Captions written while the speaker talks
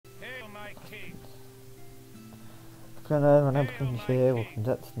my king. Gonna run up Hail, and my here, we'll king.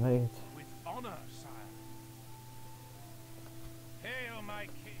 conduct the move. With honor, sire. Hail, my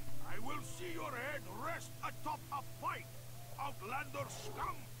king. I will see your head rest atop a fight, outlander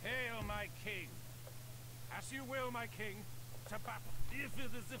scum! Hail, my king. As you will, my king. To battle. If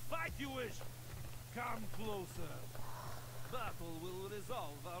it is a fight you wish, come closer. Battle will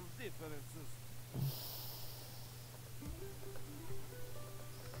resolve our differences.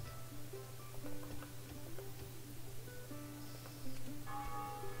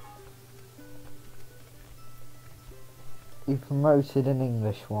 You promoted an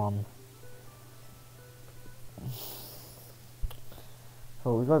English one.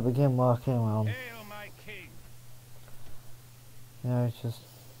 But we've got to begin working on, Hail, my king. you know, it's just,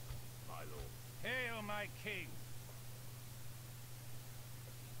 My lord. Hail, my king.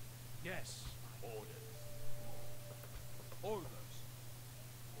 Yes. Orders. Orders.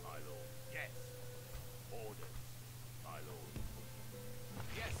 My lord. Yes. Orders. My lord.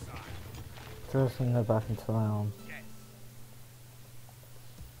 Yes, sire. first thing go back into town. Yes.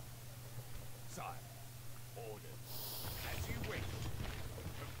 Sire. Orders. As you wish.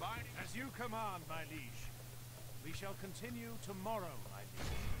 Provided as you command, my liege. We shall continue tomorrow, my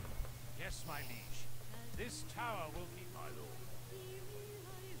liege. Yes, my liege. This tower will be My lord.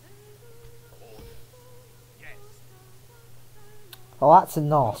 Orders. yes. Oh, that's a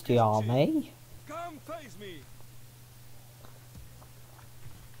nasty army. Come face me.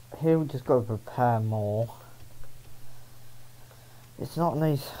 Here we just got to prepare more. It's not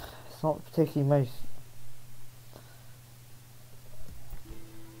nice, it's not particularly most.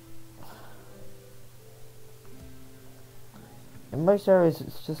 In most areas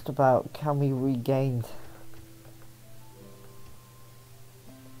it's just about can we regain.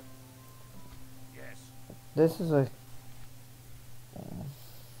 Yes. This is a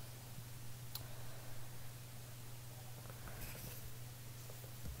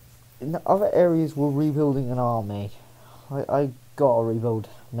in the other areas we're rebuilding an army. I gotta rebuild,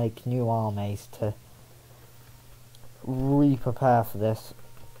 make new armies to re-prepare for this.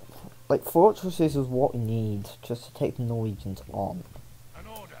 Like fortresses is what we need just to take the Norwegians on. An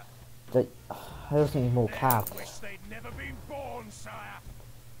order. They, I also need more They cav. wish they'd never been born, sire.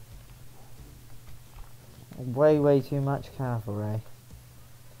 Way too much cavalry.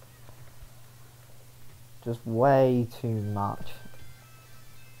 Just way too much.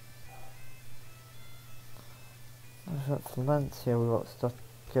 We've got Valencia, we've got stuff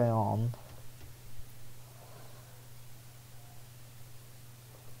going on.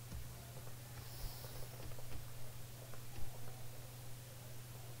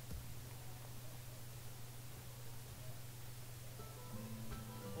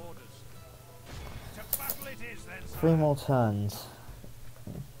 Orders. To battle it is then, sire. 3 more turns.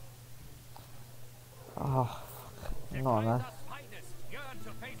 Oh, fuck. Not enough. Finest yearn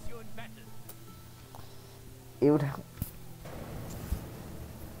to face you in battle. It would.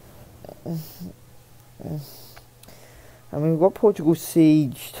 I mean, we've got Portugal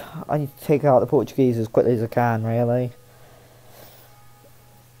sieged. I need to take out the Portuguese as quickly as I can, really.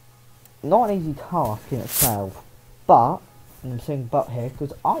 Not an easy task in itself, but, and I'm saying but here,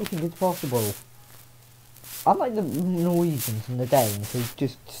 because I think it's possible. Unlike the Norwegians and the Danes, who's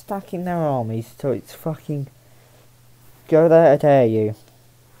just stacking their armies so it's fucking... Go there, I dare you.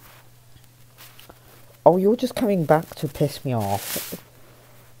 Oh, you're just coming back to piss me off.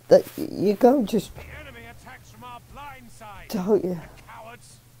 That you go just... The enemy attacks from our blind side. Don't you?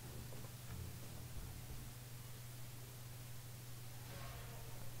 Cowards.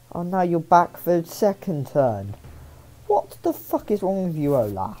 Oh, now you're back for the second turn. What the fuck is wrong with you,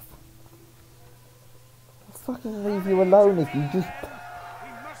 Olaf? I'll fucking leave you alone if you just...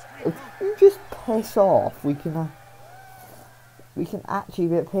 If you just piss off, we can actually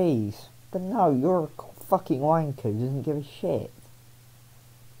be at peace. But no, you're a fucking wanker who doesn't give a shit.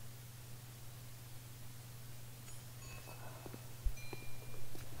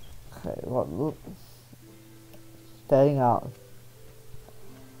 Okay, what? Look. Staying up.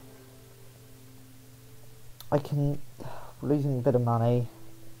 I can... losing a bit of money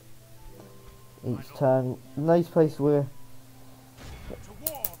each turn. In those places we're To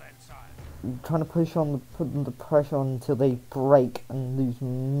war then, sire. trying to push on, put the pressure on until they break and lose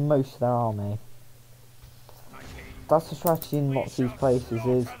most of their army. My king. That's the strategy in lots of these places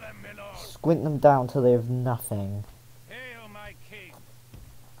is Slaughter them, my lord. squint them down till they have nothing. Hail, my king.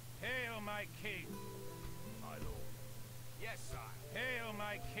 Hail, my king. My lord. Yes, sire. Hail,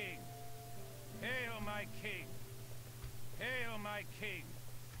 my king. Hail, my king. Hail, my king.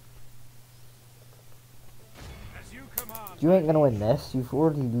 As As you command, You ain't gonna win this. You've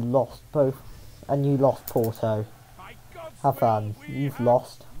already lost both, and you lost Porto. by God's Have fun. will, we You've have-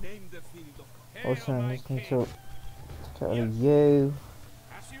 lost. Name the field of Hail, Also, I'm my listening king. to Yes. you.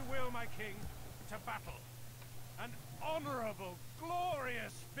 As you will, my king, to battle. An honorable,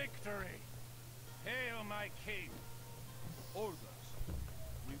 glorious victory. Hail, my king. orders.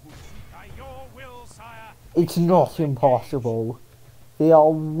 We will see. By your will, sire. It's not impossible. They are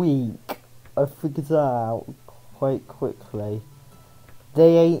weak. I figured that out quite quickly.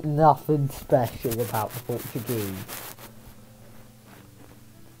 They ain't nothing special about the Portuguese.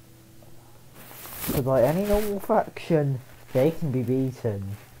 Because like any normal faction, they can be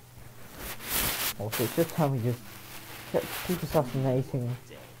beaten. Also, it's just how we just keep assassinating.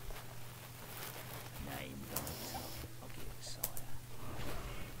 Dead. Name thy tongue. I'll give it, sire.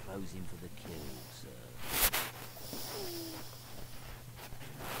 Closing for the kill, sir.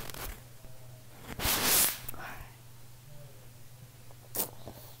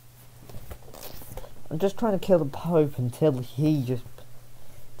 I'm just trying to kill the Pope until we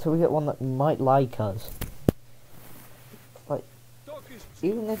get one that might like us. Like, Talk is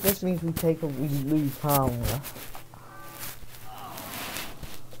cheap. even if this means we lose power.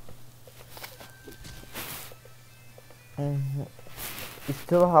 We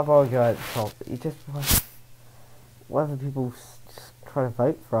still have our guy at the top. It's just whether people try to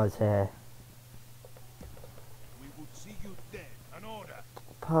vote for us here. We would see you dead. An order.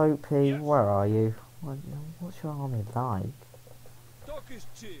 Popey, Yes. where are you? What's your army like? Talk is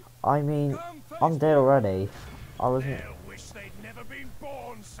cheap. I mean, Come face I'm dead already. I wasn't. They'll wish they'd never been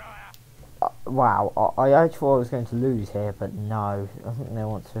born, sire. Wow, I actually thought I was going to lose here, but no. I think they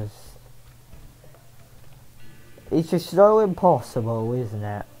want to. It's just so impossible, isn't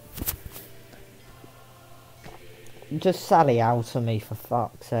it? Just sally out of me, for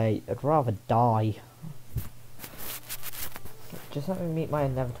fuck's sake. I'd rather die. Just let me meet my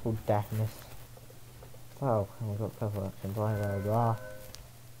inevitable death in this. Oh, and we've got cover action, blah blah blah.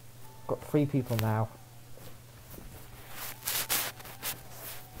 Got 3 people now.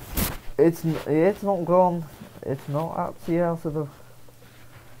 It's not gone. It's not actually out of the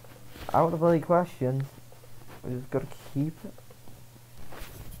bloody question. We just gotta keep it.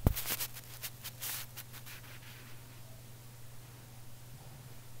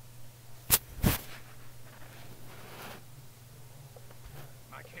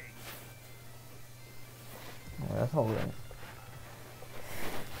 My king. Oh, that's all right.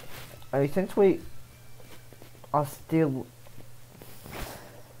 I mean, since we are still.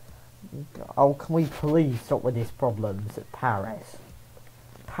 Oh, can we please stop with these problems at Paris?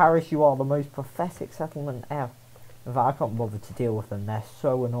 Paris, you are the most pathetic settlement ever. In fact, I can't bother to deal with them. They're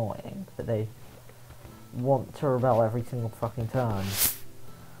so annoying that they want to rebel every single fucking turn.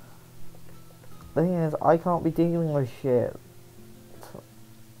 The thing is, I can't be dealing with shit.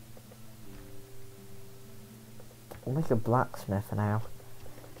 We'll make a blacksmith now.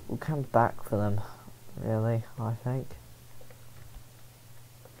 We'll come back for them, really, I think.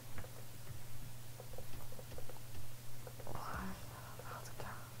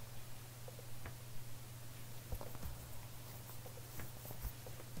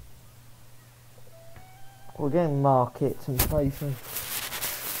 We're getting markets and places.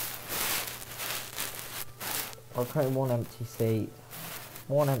 I'll create one empty seat.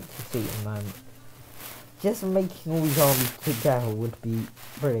 One empty seat at the moment. Just making all these armies together would be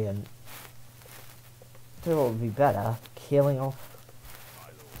brilliant. Do what would be better? Killing off.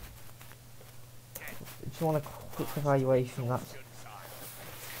 Just want a quick evaluation. That's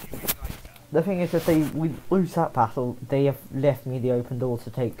the thing is, if we lose that battle, they have left me the open door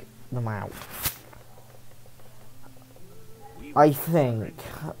to take them out. I think.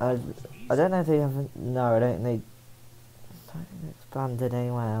 I don't know if they haven't. No, I don't think they expanded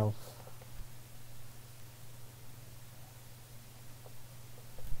anywhere else.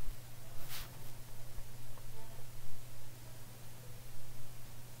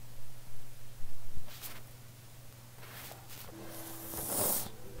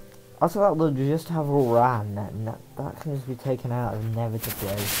 I thought they'll just have Iran, and that can just be taken out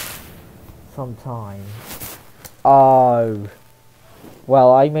inevitably sometime. Oh.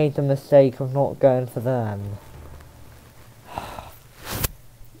 Well, I made the mistake of not going for them.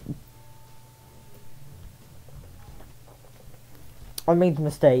 I made the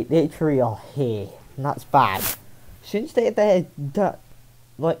mistake. They actually are here, and that's bad. Since they're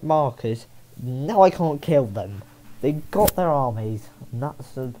like markers, now I can't kill them. They got their armies, and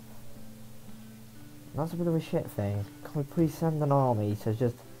that's a bit of a shit thing. Can we please send an army to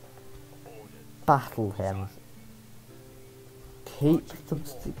just battle him?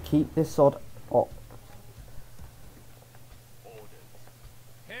 Keep this sod up.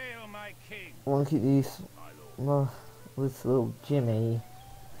 my king. I want to keep these. My lord. Well, with little Jimmy.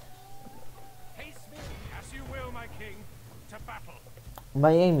 Haste me, as you will, my king, to battle.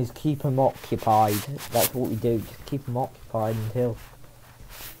 My aim is keep him occupied. That's what we do. Just keep him occupied until.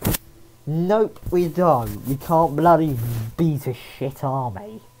 Nope, we don't. We can't bloody beat a shit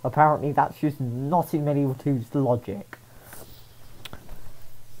army. Apparently, that's just not in Medieval 2's logic.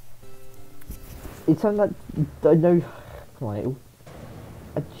 It's something that I know. Come on,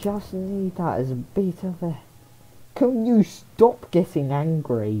 I just need that as a bit of a. Can you stop getting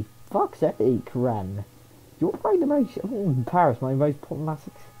angry? Fuck's sake, Ren. You're probably the most. In Paris, my most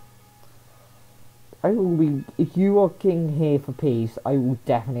problematic. I will be. If you are king here for peace, I will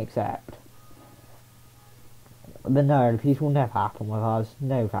definitely accept. But no, peace will never happen with us.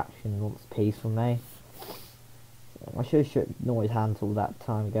 No faction wants peace from me. I should have shook noise hands all that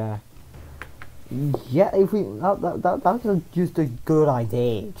time ago. Yeah, if we that's just a good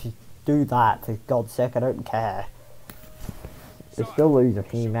idea. Just do that for God's sake. I don't care. They still lose a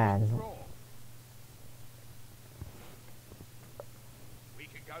few men. We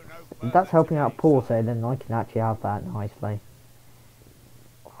can go no If further that's helping out today, Porto, then I can actually have that nicely.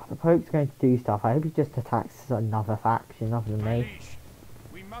 The Pope's going to do stuff. I hope he just attacks another faction other than My me. liege,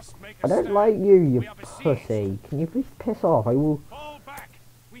 we must make a I don't stand. like you, you We are besieged. pussy. Can you please piss off? I will. Fall back.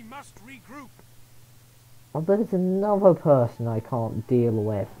 We must regroup. Oh, there's another person I can't deal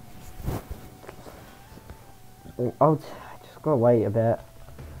with. I'll just gotta wait a bit.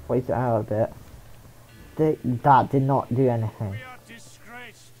 Wait it out a bit. That did not do anything. We are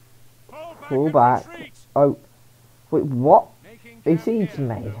disgraced. Fall back. Fall and back. retreat. Oh, wait, what? Making They camp sieged here,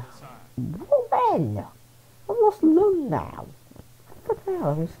 me. noble sire. What then? I've lost Lund now. What the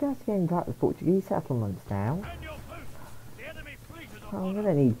hell? I'm scared to getting back to Portuguese settlements now. And your post. The enemy fleet is I'm upon us.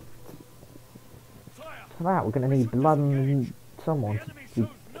 gonna need. Sire, For that, we're gonna need blood and someone the to enemy be shows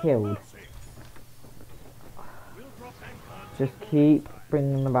no killed. mercy. We'll drop anchor Just until keep dawn,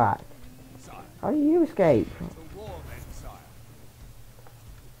 bringing them back. Sire, How do you escape? to war then, sire.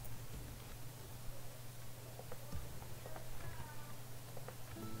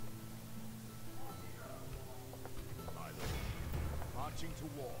 My lord. Marching to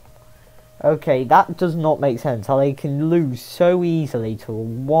war. Okay, that does not make sense. How they can lose so easily to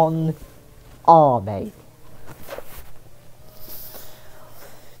one army.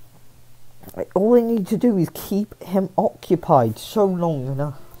 All they need to do is keep him occupied so long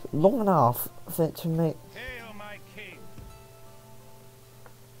enough for it to make. Hail, my king.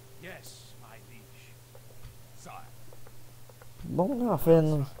 Yes, my liege. Sire, Long enough for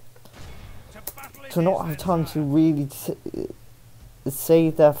them To battle it to not is, have then, time sire. to really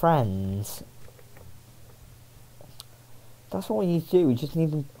save their friends. That's all we need to do. We just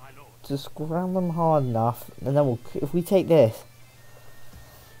need them My lord. to scram them hard enough, and then if we take this.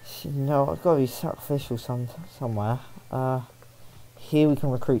 No, I've got to be sacrificial somewhere. Here we can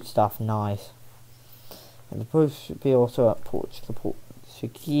recruit stuff. Nice. And the push should be also at the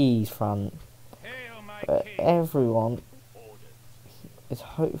Portuguese front. Hail, my But king. everyone orders. is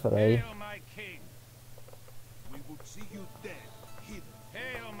hopefully. Hail, my king. We would see you dead, hidden.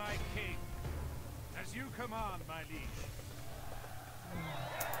 Hail, my king. As you command, my liege.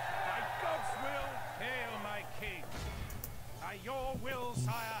 By God's will, hail, my king. By your will,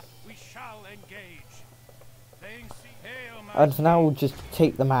 sire, we shall engage. Laying siege. Hail, my And for now, we'll just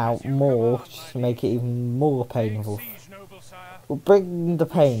take them out As you more, command, just my to make it even more Laying painful. siege, noble sire. We'll bring the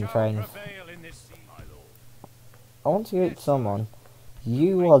We pain shall train. prevail in this siege. My lord. I want to get someone.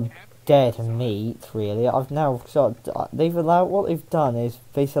 You are dead meat, really. I've now got. They've allowed. What they've done is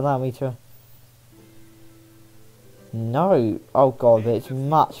they allow me to. No. Oh god, it's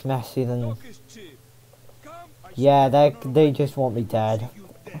much messier than. Turkish chief. Come. I Yeah, shall they just want me dead. see you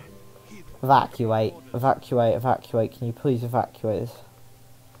dead, hidden. Evacuate, evacuate, evacuate. Can you please evacuate this?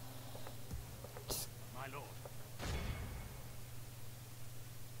 My lord.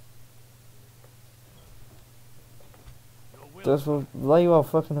 Your will, Just very well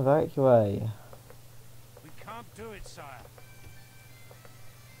fucking evacuate. we can't do it, sire.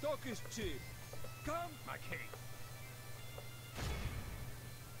 Turkish chief. Come. My king.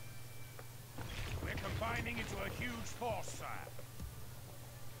 We're combining into a huge force, sire.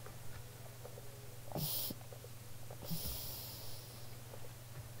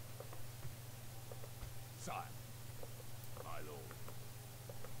 Sire. My lord.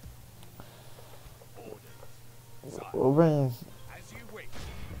 Orders. Sire. We'll bring, As you wish.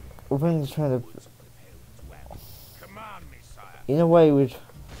 we'll bring the train of. Woods prepared to act. Command me, sire. In a way, we'll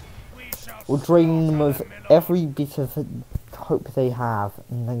We shall drain them of slaughter them in every bit of hope they have,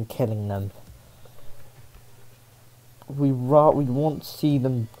 and then killing them. We want to see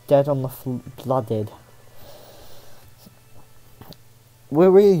them dead on the blooded. We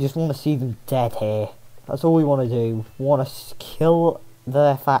really just want to see them dead here. That's all we want to do. We want to kill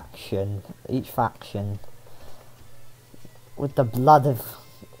their faction, each faction, with the blood of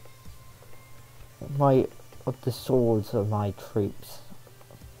the swords of my troops,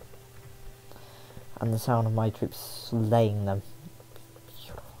 and the sound of my troops slaying them.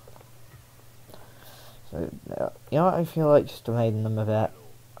 So, you know what, I feel like just evading them a bit.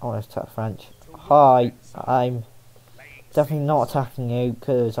 I want to attack French. Hi, I'm definitely not attacking you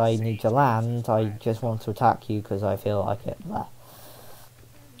because I need your land. I just want to attack you because I feel like it. Bleh.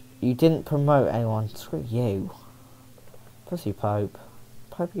 You didn't promote anyone. Screw you. Pussy Pope.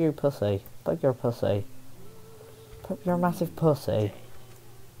 Pope, you're a pussy. Pope, you're a pussy. Pope, you're a massive pussy.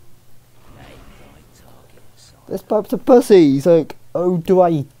 This Pope's a pussy. He's like, oh,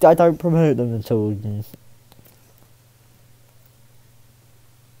 I don't promote them at all.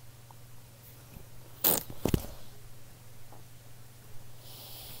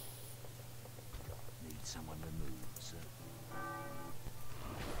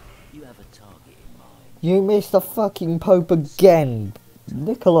 You have a target in mind. You missed the fucking Pope again.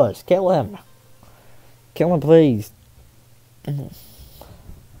 Nicholas, kill him. Kill him, please. Who do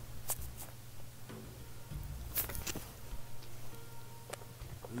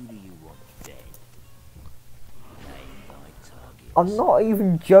you want dead? Name thy target. I'm not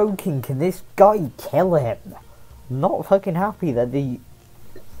even joking. Can this guy kill him? I'm not fucking happy that the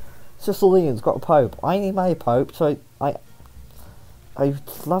Sicilians got a Pope. I need my Pope, so I'd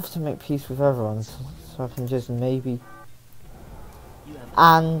love to make peace with everyone, so I can just maybe.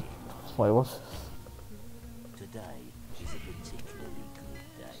 And wait, what? Today is a particularly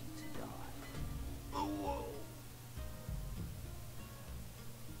good day to die.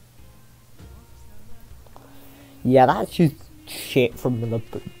 Yeah, that's just shit from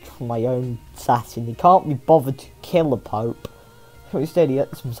my own assassin. He can't be bothered to kill the Pope. Instead, he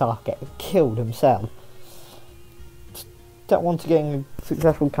lets himself get killed himself. Don't want to get in a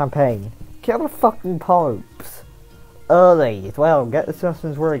successful campaign. Kill the fucking Popes early as well. Get the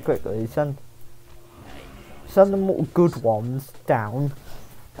assassins very quickly. Send them all good ones down,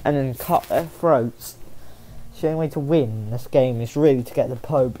 and then cut their throats. The only way to win this game is really to get the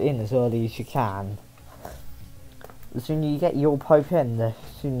Pope in as early as you can. The sooner you get your Pope in, the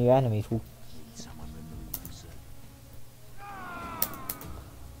sooner your enemies will.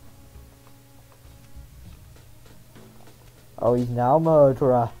 Oh, he's now a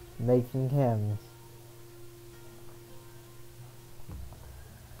murderer, making him.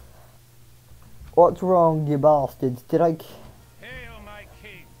 What's wrong, you bastards? Did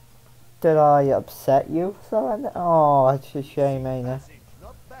I upset you? So oh, it's a shame, ain't it?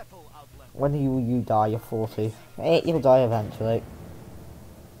 When will you die? You're 40. You'll die eventually.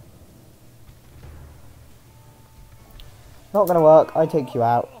 Not gonna work. I take you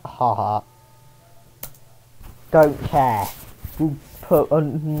out. Haha. Don't care. We'll put a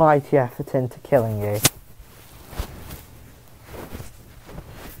mighty effort into killing you.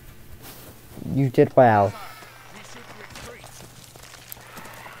 You did well.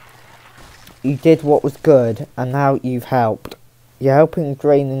 You did what was good, and now you've helped. You're helping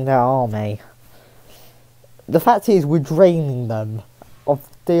draining their army. The fact is, we're draining them of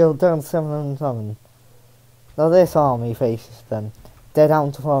deal down 707. Now this army faces them. They're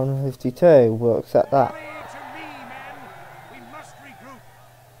down to 452. We'll accept that.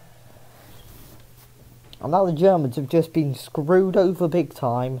 And now the Germans have just been screwed over big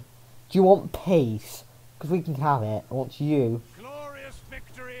time. Do you want peace? Because we can have it. I want you. Glorious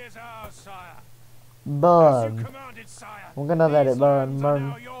victory is ours, sire. Burn. Commanded, sire. I'm gonna let it burn. These Burn.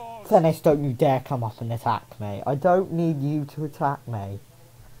 lands are now yours. Dennis, don't you dare come up and attack me. I don't need you to attack me.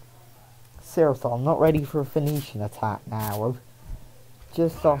 Seriously, I'm not ready for a Phoenician attack now. I've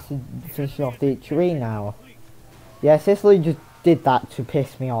just started finishing off the Itchery now. Yeah, Sicily just did that to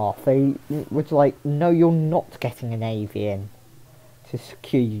piss me off. They was like, no, you're not getting a navy in to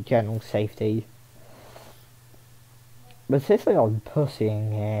secure your general safety. But Sicily are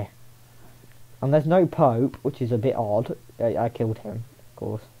pussying here. And there's no Pope, which is a bit odd. I killed him, of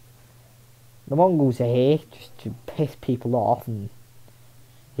course. The Mongols are here just to piss people off and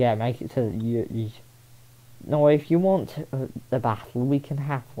yeah, make it so that you no, if you want the battle, we can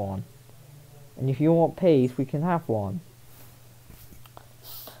have one. And if you want peace, we can have one.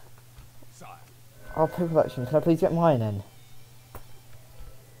 Oh, Pope election, can I please get mine in?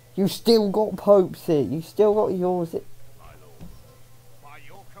 You still got Popes here. You still got yours. My lord, by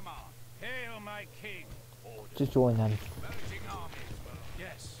your command, hail my king. Just join them. Managing armies, well,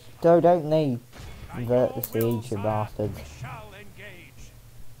 yes. Don't need. Convert the siege, you bastards. We shall engage.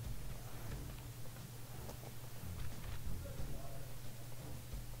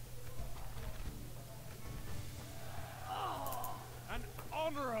 An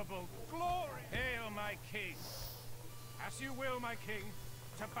honorable glory. Hail, my king. As you will, my king.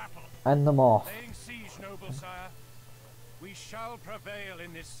 To battle. End them off. Laying siege, noble sire. We shall prevail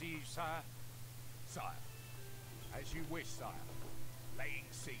in this siege, sire. Sire, as you wish, sire. Laying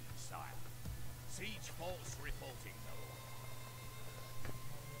siege, sire. Siege force reporting,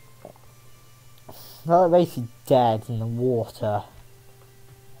 They're basically dead in the water.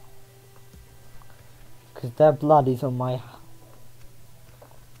 Because their blood is on my...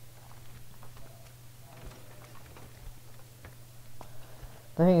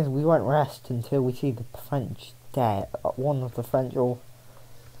 The thing is, we won't rest until we see the French dead. One of the French or...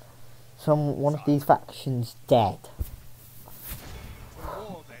 one of these factions dead.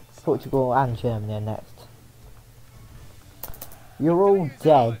 Portugal and Germany are next. You're all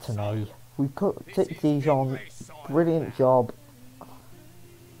dead to me. We took these on. Brilliant job.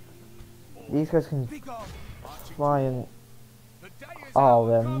 These guys can try and... Oh,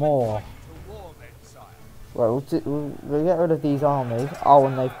 there are more. Well, we'll get rid of these armies. Oh,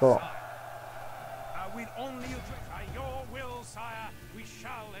 and they've got... We'll only by your will, sire, we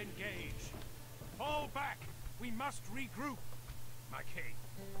shall engage. Fall back. We must regroup, my king.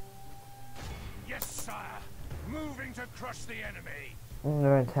 Yes, sire. Moving to crush the enemy.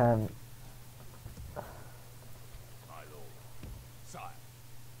 No intent. my lord. Sire.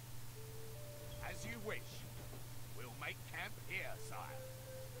 As you wish. We'll make camp here, sire.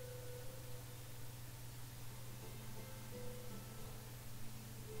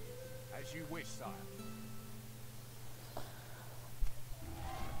 As you wish, sire.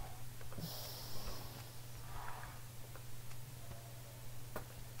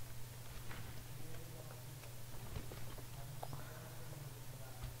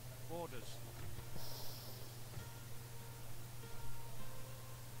 Orders.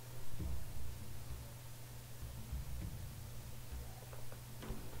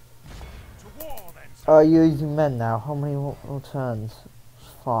 To war, then, sire. Are you using men now? How many more turns?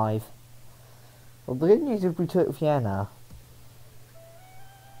 5. Well, the good news is we took Vienna.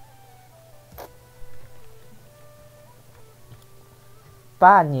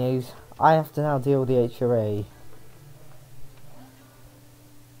 Bad news, I have to now deal with the HRE.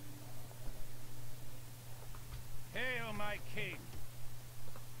 Hail, my king.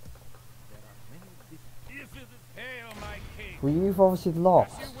 Hail, my king. Well, you've obviously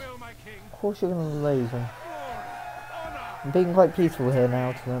lost. As you will, my king. Of course you're going to lose. Glory, honor. I'm being quite peaceful here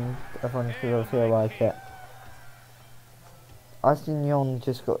now to them. Everyone will feel like it. Astignon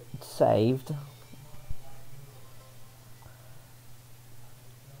just got saved.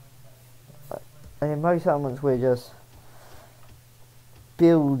 And in most settlements we're just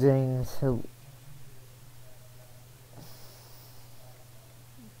building to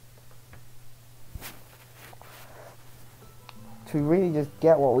really just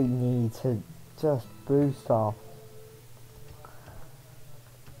get what we need to just boost our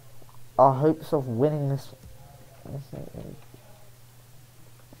hopes of winning this.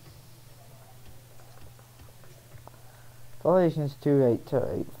 Population is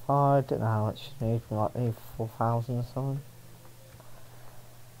 2,885, don't know how much you need, like maybe 4,000 or something.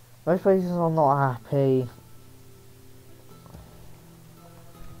 Most places are not happy.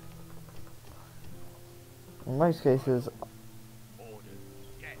 In most cases,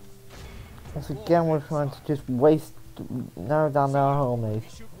 once again we're trying to just narrow down their armies. We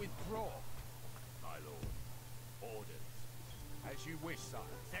should withdraw, my lord. Orders. As you wish, sire.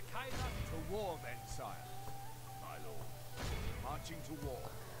 To war, then, sire. My lord. Marching to war.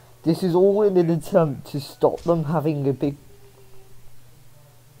 This is all in an attempt to stop them having a big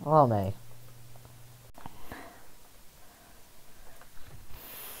army.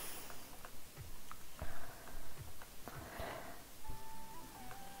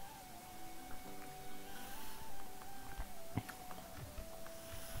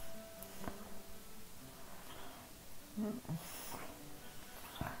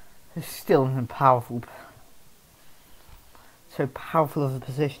 It's still in a so powerful of a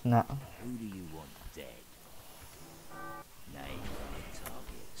position that. Who do you want dead? Name the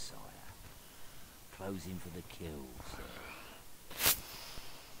target, sire. Closing for the kill, sir.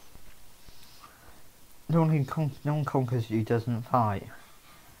 No one conquers you doesn't fight.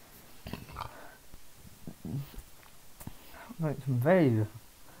 Like some very. Need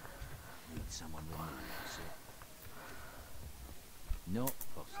someone removed, sir. Not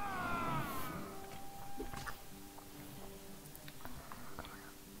possible.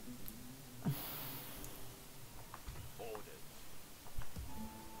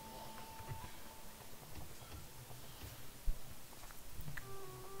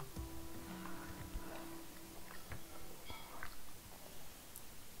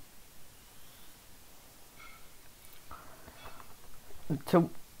 So,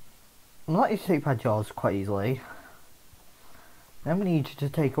 I'll let you take my jaws quite easily. Then we need you to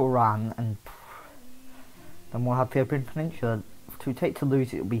take Oran, and then we'll have the Iberian Peninsula. To take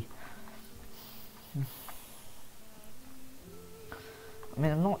Toulouse, it'll be... I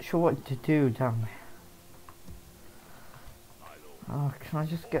mean, I'm not sure what to do down there. Oh, can I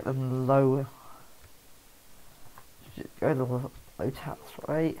just get them low? Just go to the low taps,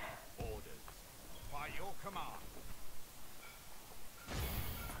 right? Orders. By your command.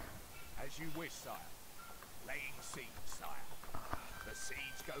 As you wish, sire. Laying siege, sire. The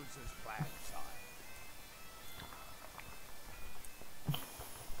siege goes as planned, sire.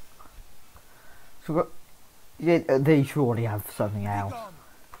 So, yeah, they surely have something else.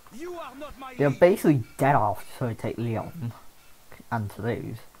 You are not my They're lead. basically dead off, so I take Lyon and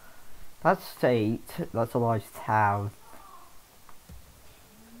Toulouse. That's state, that's a large town.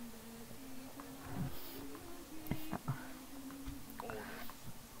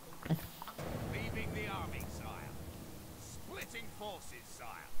 Leaving the army, sire. Splitting forces,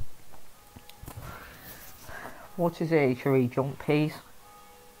 sire. What is it, HRE jump piece?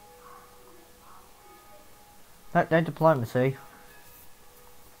 No diplomacy.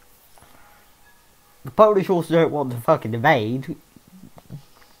 The Polish also don't want to fucking invade.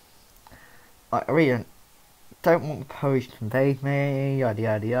 Like, I really don't want the Polish to invade me, yada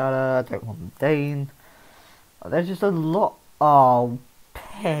yada yada, don't want the Dane. There's just a lot of The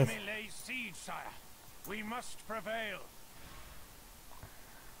piss. enemy lays siege, sire. We must prevail.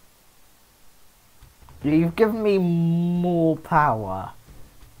 You've given me more power.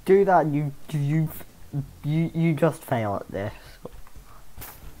 Do that, you just fail at this.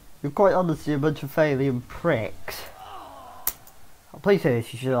 You're quite honestly a bunch of failing pricks. Please say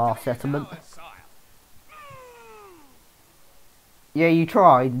this is our settlement. Ours, sire. Yeah, you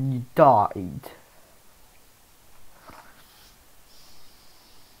tried and you died.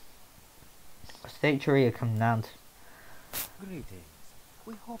 State Korea come down to... Greetings.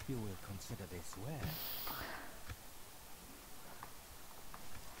 We hope you will consider this well.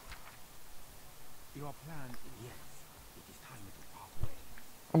 Your plan, yes. It is time to part ways.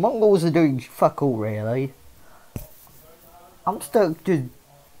 The Mongols are doing fuck all really. I'm stuck just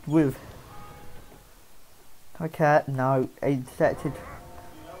with... Okay, no, accepted.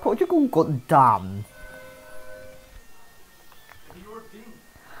 Portugal got damned.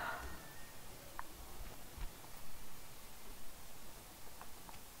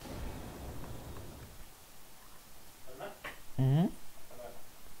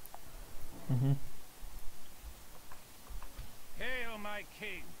 Hail, my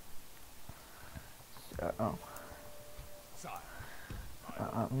king. Sire.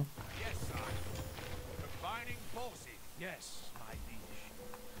 Yes, sire. Combining forces. Yes, my liege.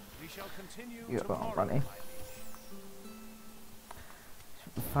 We shall continue Yeah, well, tomorrow, buddy. my liege.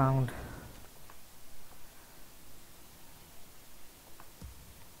 Found.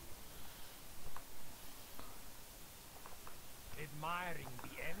 Admiring the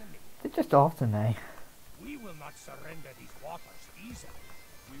enemy, They're just after me. we will not surrender these waters easily.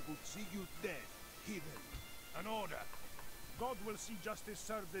 We will see you dead, heathen. An order. God will see justice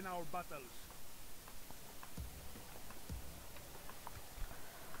served in our battles.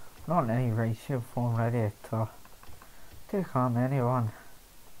 Not in any way, shape, form ready to take on anyone.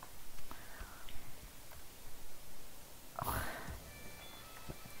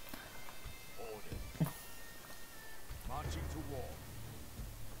 Order. Marching to war.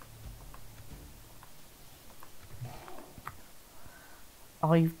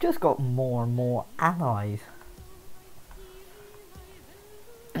 Oh, you've just got more and more allies.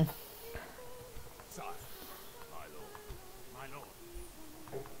 Sire. My lord. My lord.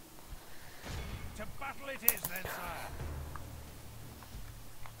 To battle it is then, sire.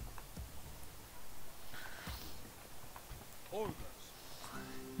 Orders.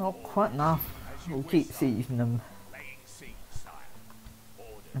 Not quite enough. We'll keep sieging them. Laying siege, sire.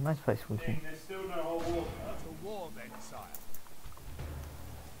 Order. In most places we can. There's still no whole water. To war then, sire.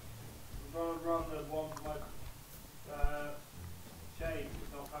 We'd rather one like shade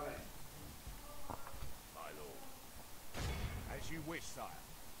is not coming. My lord. As you wish, sire.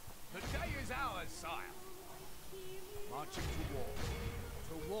 The day is ours, sire. Marching to war.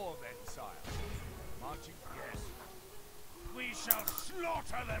 To war then, sire. Marching, yes. We shall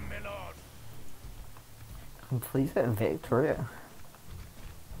slaughter them, my lord. Complete a victory.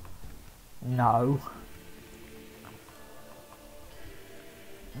 No.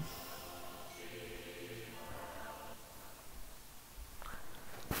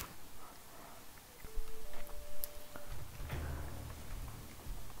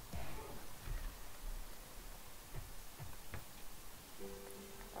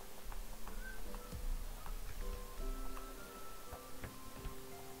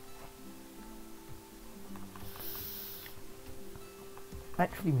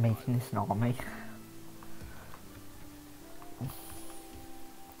 actually making this an army.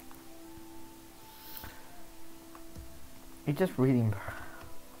 It's just really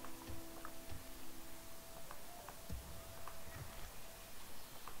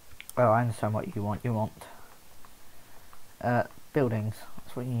well, I understand what you want. You want buildings.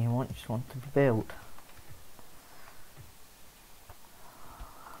 That's what you want. You just want to build.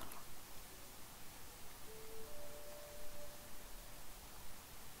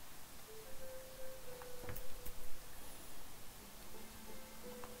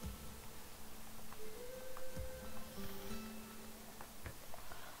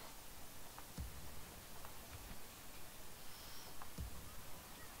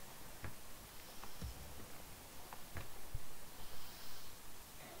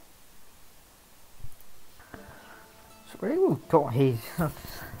 Really got his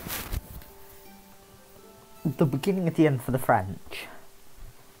the beginning at the end for the French.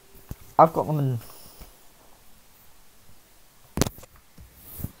 I've got them in.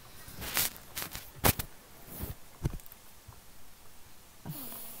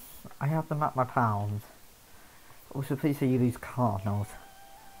 I have them at my pounds. Also, please say you lose cardinals.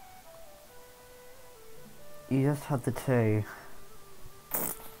 You just had the two.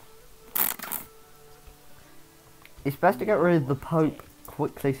 It's best to get rid of the Pope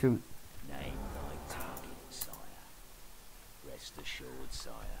quickly so... Name thy target, sire. Rest assured,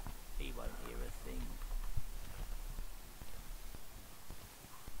 sire, he won't hear a thing.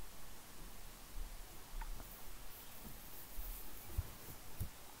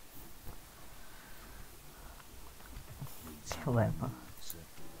 Kill him. Sir.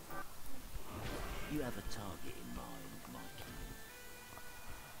 You have a target in mind, my king.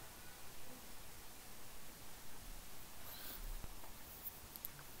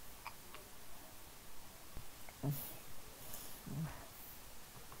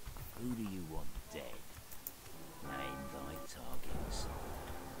 Who do you want dead? Name thy target, sire.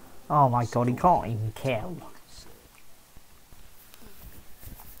 Oh my god, he can't even kill. Sir.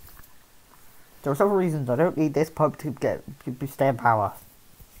 There are several reasons I don't need this Pope to stay in power.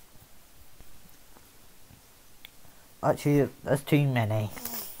 Actually, there's too many.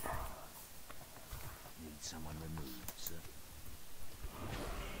 Need someone removed, sir.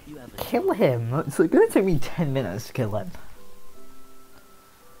 You have a Kill him? It's gonna take me 10 minutes to kill him.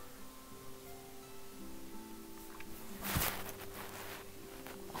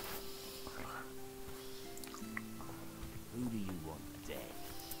 Who do you want dead?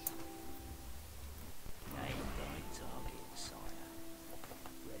 Name thy target, sire.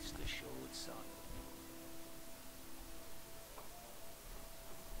 Rest assured, sire.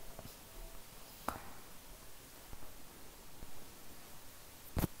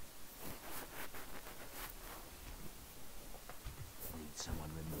 Need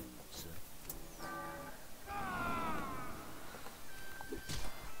someone removed, sir.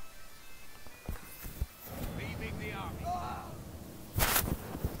 Leaving the army.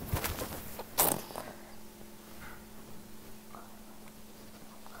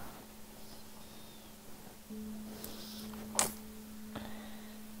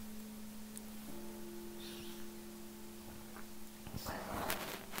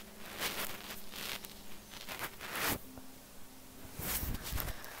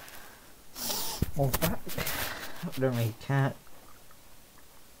 All back. I don't really care.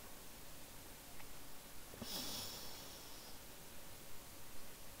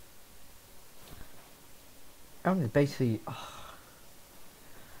 Basically,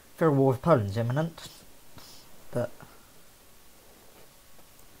 fair war with Poland's imminent, but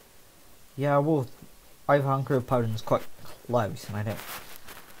yeah, war over Hungary with Poland's quite close, and I don't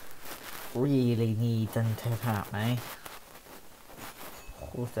really need them to attack me.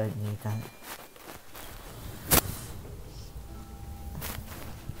 Of course, I don't need that.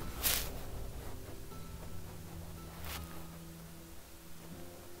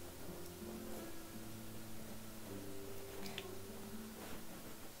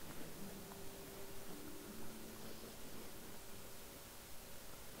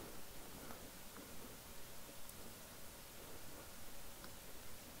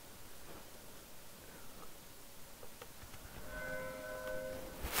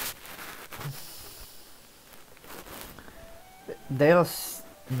 They are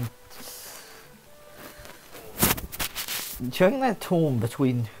showing their torn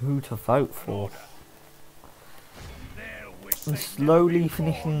between who to vote for and slowly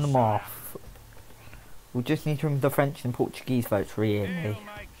finishing them off. We just need to remove the French and Portuguese votes, really. Hail,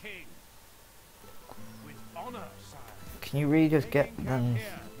 my king. With honor, sire. Can you really just get them,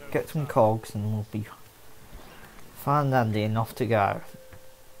 get some cogs, and we'll be fine and dandy and off to go.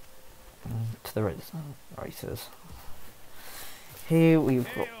 to the racers. Here we've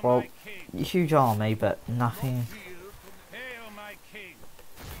got, well, a huge army, but nothing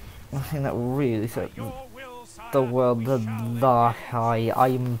that will really set the world alight.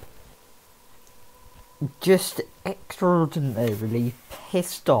 I'm just extraordinarily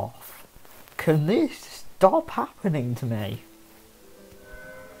pissed off. Can this stop happening to me?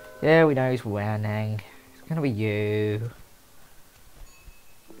 Yeah, we know he's winning. It's gonna be you.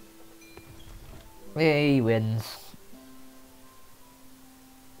 Yeah, he wins.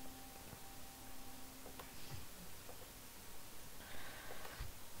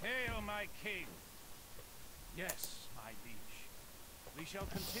 Hail, my king! Yes, my liege. We shall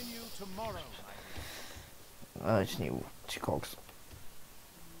continue tomorrow, my liege. I just need two cogs.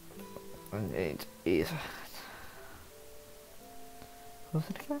 And it is. Was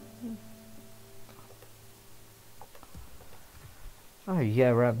it again? Oh yeah,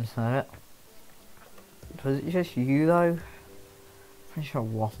 Rams had it. Was it just you though? Pretty sure it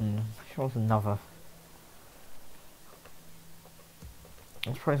wasn't. Pretty sure it was another. It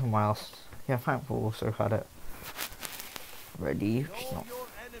was probably someone else. Yeah, Thankful also had it. Ready? She's not.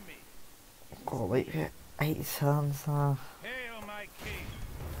 Gotta wait for 8 turns Hail, my king!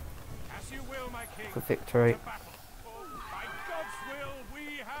 As you will, my king. for victory. Oh, by God's will,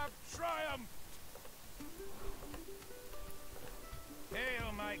 we have triumphed!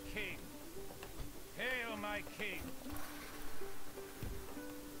 Hail, my king! Hail, my king!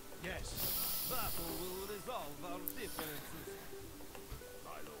 Yes, battle will resolve our differences,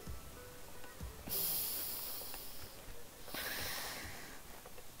 my lord.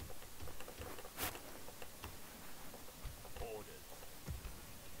 Orders.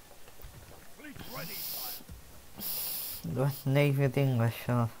 Fleet ready, sire. The Navy of the English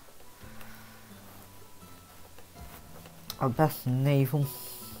are our best naval.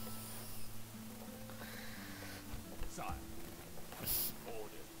 Sire.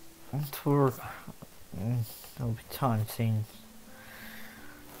 Orders. Tour. There'll be time soon.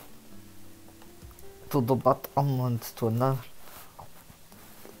 To the butt onwards to another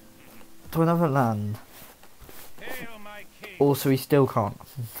land. Hail, my king! Also, he still can't.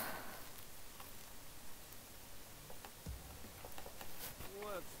 Let's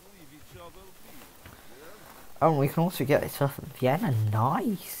leave each other be. Oh, we can also get stuff at Vienna.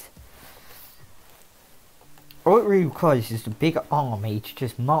 Nice. All it really requires is a big army to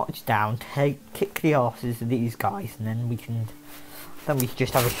just march down, kick the asses of these guys, and then we can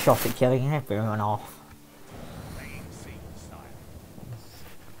just have a shot at killing everyone off. Laying siege, sire.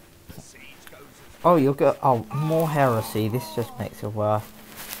 The siege goes as Oh, you'll get more heresy. This just makes it worse.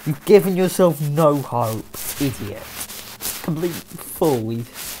 You've given yourself no hope, idiot. Complete fool.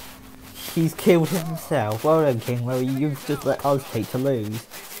 He's killed himself. Well done, King. Well, you've just let us take to lose. English,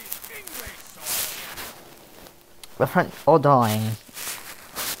 sire. The French are dying.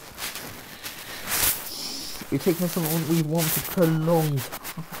 You're taking something we wanted for a long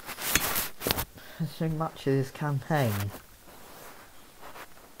time. So much of this campaign.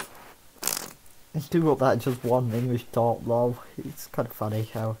 Do what that just one English dart love. It's kind of funny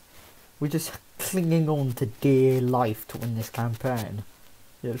how we're just clinging on to dear life to win this campaign.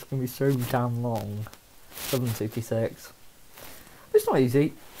 Yeah, it's gonna be so damn long. 766. It's not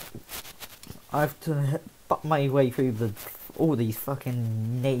easy. I have to butt my way through all these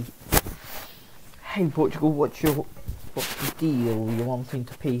fucking Hey Portugal, what's the deal? You wanting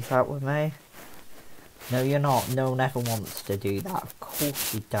to peace out with me? No, you're not. No one ever wants to do that. Of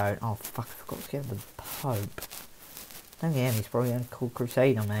course you don't. Oh fuck! I forgot to get the Pope. Don't get him. He's probably gonna call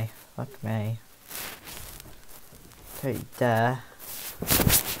crusade on me. Fuck me. Don't you dare.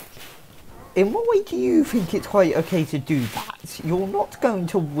 In what way do you think it's quite okay to do that? You're not going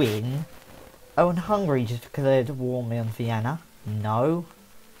to win. Oh, and Hungary just declared war on Vienna. No.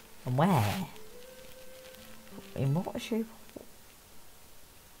 And where? In what shape?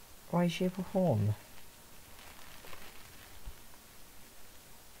 Why shape or form?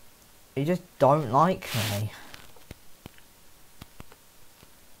 You just don't like me.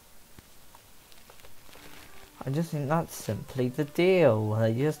 I just think that's simply the deal.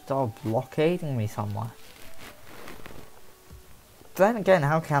 They just are blockading me somewhere. Then again,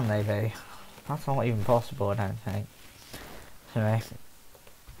 how can they be? That's not even possible, I don't think. Anyway.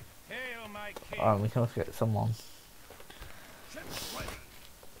 Hail, my king! Oh, we can also get someone. Ships ready.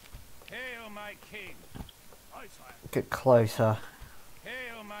 Hail, my king! Aye, sire. Get closer.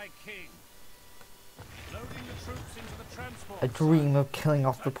 Hail, my king! Loading the troops into the transport. A dream of killing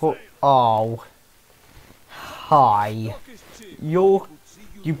off the port. Oh. Hi. You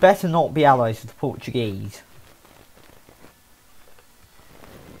better not be allies with the Portuguese.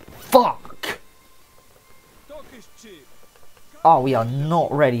 Fuck! Oh, we are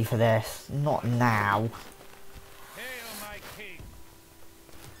not ready for this. Not now. Hail, my king.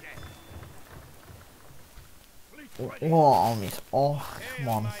 Yes. Fleet ready. What armies? Oh, come Hail,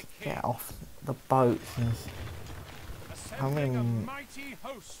 on. my king. Get off the boats and... Assembling a mean- mighty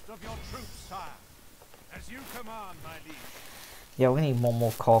host of your troops, sire. As you command, my liege. Yeah, we need one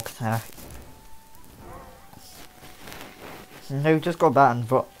more cog there. No, just got that and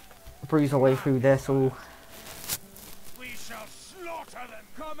bruise our way through this all. We shall slaughter them.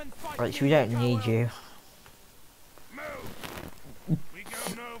 Come and fight. Right, so we don't need you. Move. We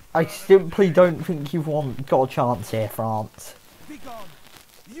go no I further simply today. don't think you've got a chance here, France. Begone!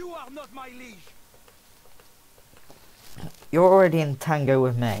 You are not my liege! You're already in tango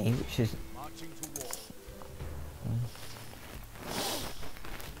with me, which is... Marching to war.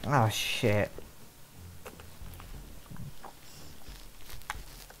 Oh, shit.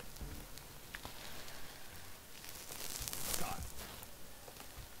 Sire.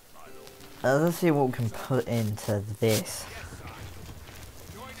 My lord. Let's see what we can put into this.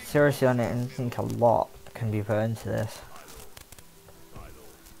 Seriously, I don't think a lot can be put into this.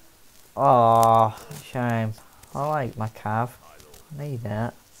 Oh, shame. I like my cav. I need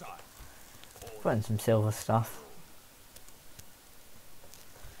that. Sire. Put in some silver stuff.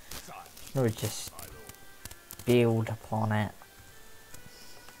 Sire. Or just build upon it.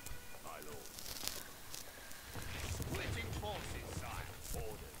 My lord. Splitting forces, sire.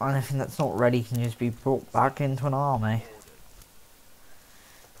 Order. Anything that's not ready can just be brought back into an army.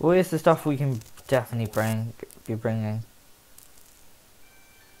 Well, here's the stuff we can definitely be bringing.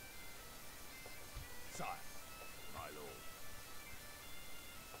 Sire. My lord.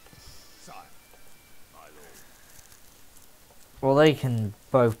 Sire. My lord. Well, they can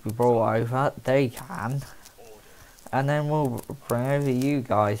both be brought over. They can. Order. And then we'll bring over you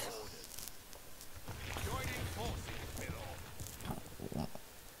guys. Joining forces, my lord.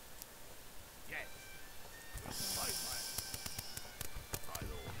 Yes. My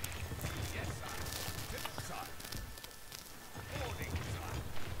lord. Yes, sire. Sire. Ording, sire.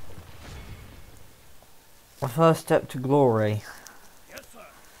 The first step to glory Yes, sir.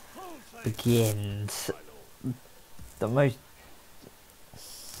 Full sail. begins. My lord. The most...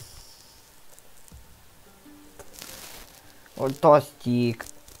 Och då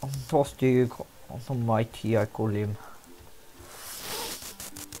steg som mighty I call him.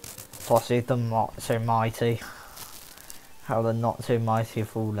 Toss it the not so mighty. How the not so mighty have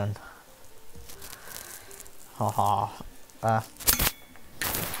fallen. Haha.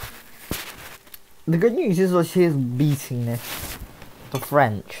 The good news is that she is beating the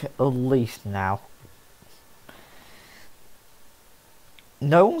French at least now.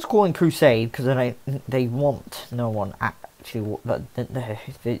 No one's calling crusade because they want no one actually.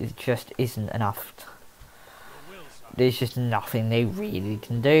 It just isn't enough. Your will, sire. There's just nothing they really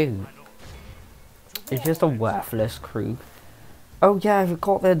can do. It's just a worthless crew. Oh yeah, I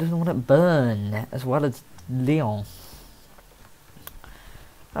forgot they didn't want it burn as well as Leon.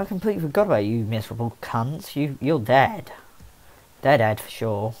 I completely forgot about you, miserable cunts. You're dead. They're dead for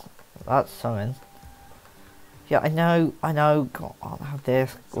sure. That's something. Yeah, I know. God, I'll have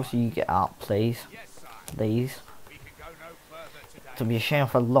this. Also, you get up, please. Yes, sire. Please. We can go no further today. It'll be a shame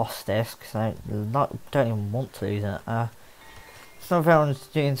if I lost this, because I don't even want to lose it. Some of everyone's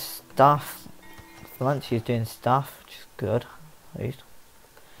doing stuff. Valencia's doing stuff, which is good, at least.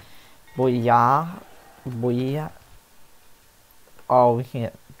 Boya. Oh, we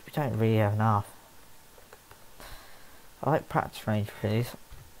don't really have enough. I like practice range, please.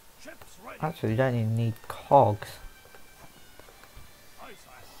 Ships ready. Actually, we don't even need cogs. Aye,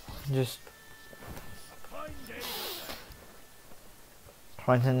 sire. Just A fine day.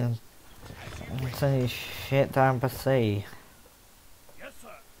 trying to send this shit down by sea. Yes, sir.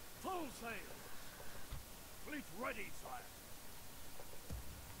 Full sail. Fleet ready, sire.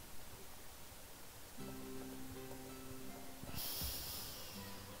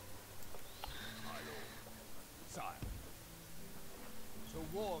 Sire. To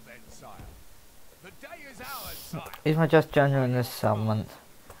war then, sire. The day is ours, sire. Is my just general in this settlement?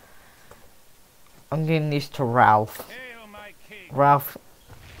 I'm giving these to Ralph. Hail, my king. Ralph,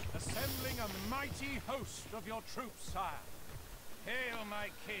 Assembling a mighty host of your troops, sire. Hail, my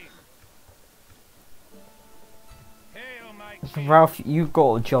king. Hail, my king. Ralph, you've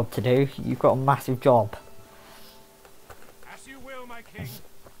got a job to do. You've got a massive job. As you will, my king.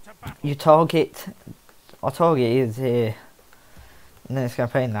 To battle. Your target, our target is here in this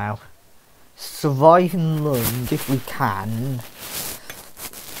campaign now. Survive in Lund if we can,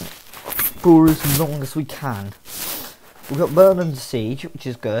 for as long as we can. We've got Berlin siege, which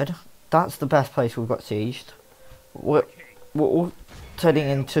is good. That's the best place we've got sieged. We're, we're all turning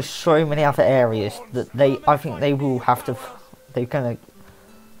into so many other areas that I think they will have to, they're gonna,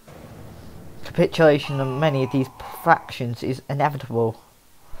 capitulation of many of these factions is inevitable.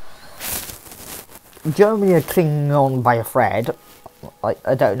 Germany are clinging on by a thread. Like,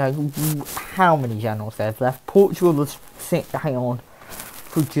 I don't know how many generals they've left. Portugal is hang on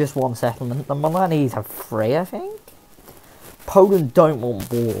for just one settlement. The Milanese have 3, I think. Poland don't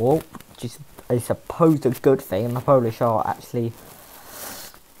want war, which is, I suppose, a good thing. The Polish are actually...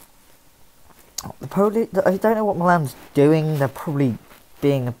 I don't know what Milan's doing. They're probably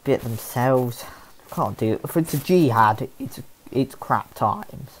being a bit themselves. Can't do it. If it's a jihad, it's crap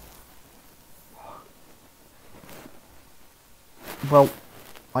times. Well,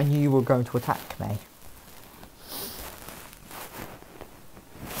 I knew you were going to attack me.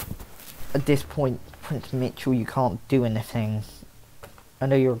 At this point, Prince Mitchell, you can't do anything. I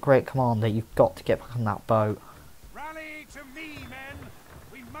know you're a great commander, you've got to get back on that boat. Rally to me, men!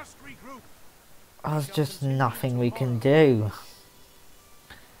 We must regroup. There's just nothing we can do.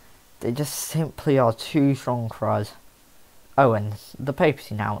 They just simply are too strong for us. Oh, and the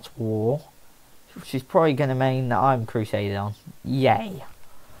papacy now it's war. Which is probably going to mean that I'm crusaded on. Yay.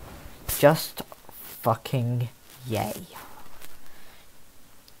 Just fucking yay.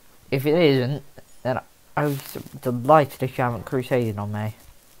 If it isn't, then I was delighted if you haven't crusaded on me.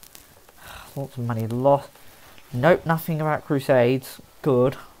 Lots of money lost. Nope, nothing about crusades.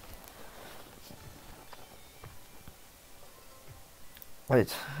 Good. Well,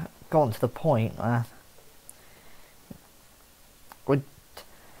 it's gotten to the point where...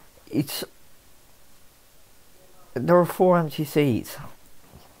 it's... There are 4 empty seats.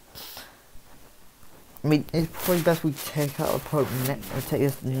 I mean, it's probably best we take out the Pope and take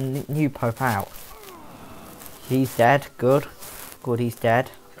this new Pope out. He's dead. Good. Good, he's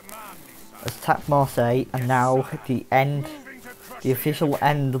dead. Let's attack Marseille, and now the end, the official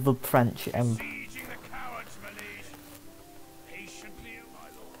end of the French Empire.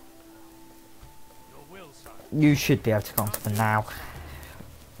 You should be able to conquer them now.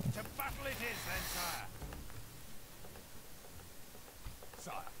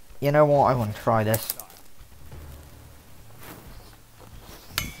 You know what? I want to try this.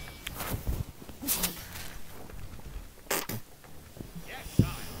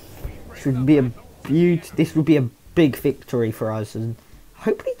 This would be a big victory for us, and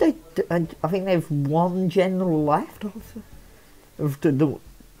hopefully I think they have 1 general left. They're going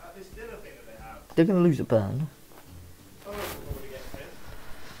to lose at Bern.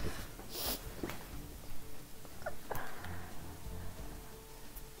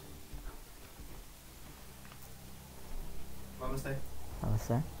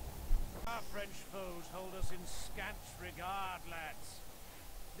 Namaste. Our French foes hold us in scant regard, lads.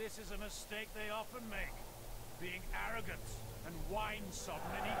 This is a mistake they often make, being arrogant and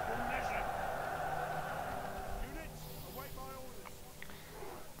wine-sodden in equal measure. Units, await my orders.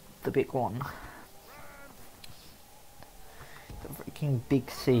 The big one. The freaking big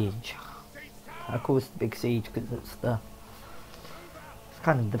siege. I call this the big siege because it's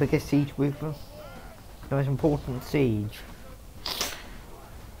kind of the biggest siege we've the most important siege.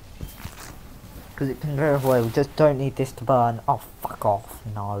 Because it can go away, we just don't need this to burn. Oh, fuck off,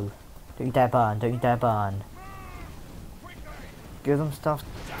 no. Don't you dare burn, don't you dare burn. Give them stuff.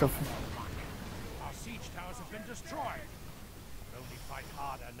 Our siege towers have been destroyed. We'll only fight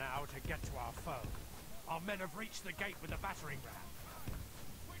harder now to get to our foe. Our men have reached the gate with a battering ram.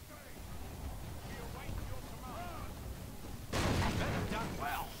 Men have done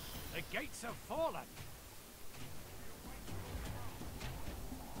well. The gates have fallen.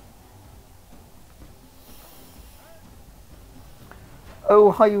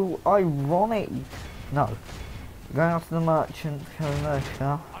 Oh, how ironic. No. Going after the merchant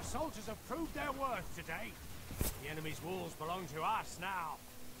commercial. Our soldiers have proved their worth today. The enemy's walls belong to us now.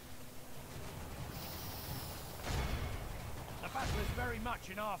 The battle is very much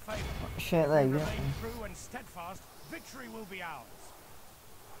in our favour. Shit, there you go. Remain true and steadfast, victory will be ours.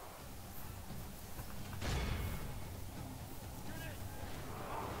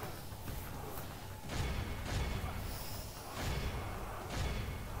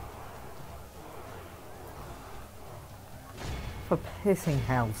 For pissing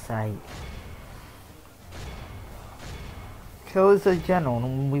hell's sake. Kill us a general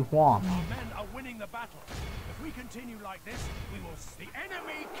and we've won. Our men are winning the battle. If we continue like this, we will... The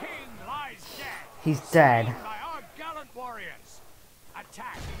enemy king lies dead. He's dead. Slain by our gallant warriors.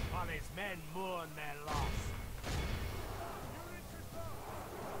 Attack while his men mourn their loss.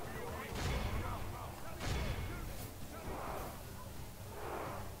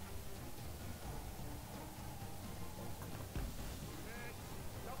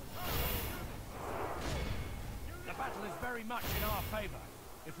 very much in our favor.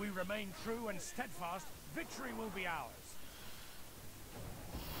 If we remain true and steadfast, victory will be ours.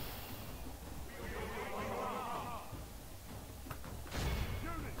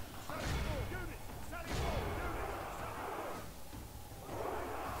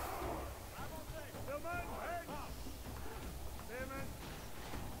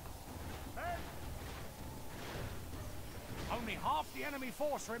 Only half the enemy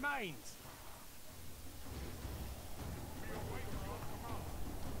force remains.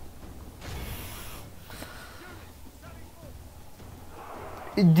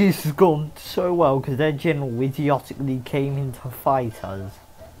 This has gone so well because their general idiotically came in to fight us.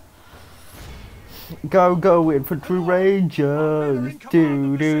 Go infantry rangers!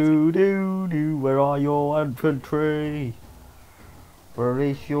 Do, where are your infantry? Where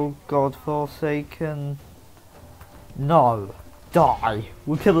is your godforsaken? No, die!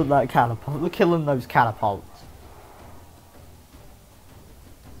 We're killing that catapult. We're killing those catapults.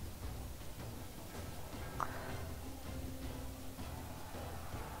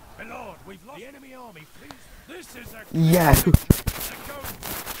 My lord, we've lost the enemy army. Please, this is a Yeah.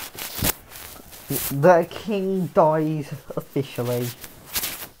 The king dies officially,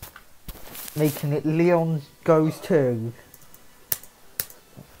 making it Leon goes too.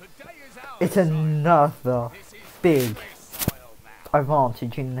 The day is ours, It's sire. another This is big English soil now.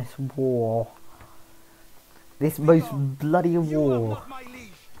 advantage in this war. This most bloody You are war. not my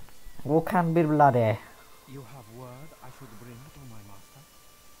liege. War can be bloody. You have word I should bring to my master?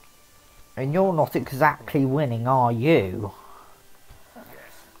 And you're not exactly winning, are you?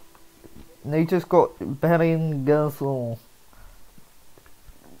 They just got Berian Gesell.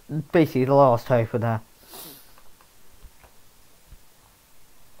 Basically the last hope of that.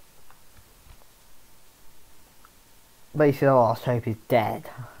 Basically the last hope is dead.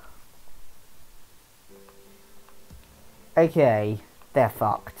 Okay, they're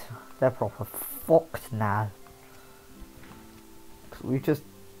fucked. They're proper fucked now. We just...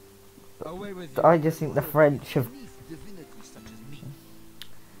 I just think the French have...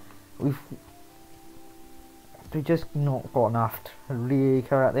 We've just not got enough to really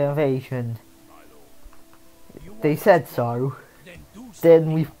carry out the invasion. They said so.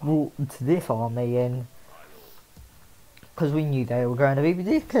 Then we've brought this army in. Because we knew they were going to be. But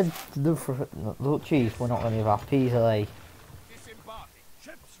they could... Look, geez, we're not going to give up easily. Disembarking.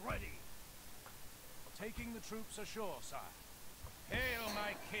 Ships ready. Taking the troops ashore, sire. Hail,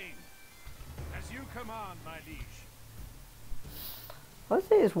 my king. As you command, my liege. Let's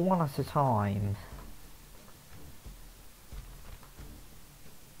say it's one at a time.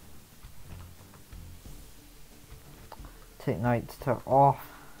 Take notes to off.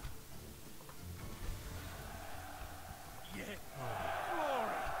 Yeah.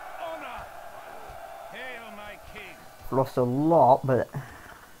 Glory, honor. Hail, my king. Lost a lot, but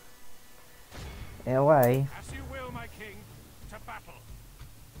in a way, As you will, my king. To battle.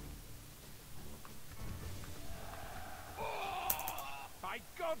 By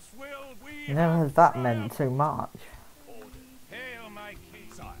God's will, we never have has that triumphed. meant so much. Hail, my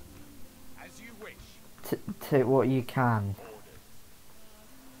king. Sire, as you wish. To what you can.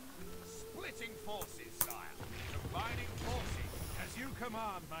 Splitting forces, sire. Combining forces. As you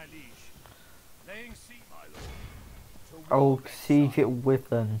command, my liege. Laying siege, my lord. To Oh, war then, siege sire. it with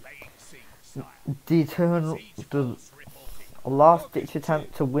them. Laying siege, sire. The eternal, Siege the force reporting. last ditch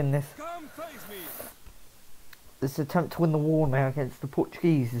attempt to win this. Come face me. This attempt to win the war now against the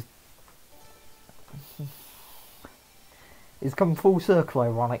Portuguese is come full circle.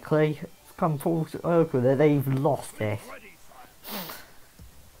 Ironically, it's come full circle that they've lost this. Ready, sire.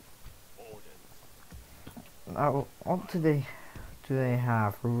 Orders. Now, what do they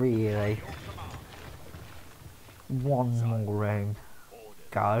have really? Your command. One more room. Orders.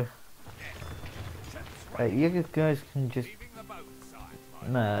 Go. Ships ready. You guys can just Leaving the boat, sire. My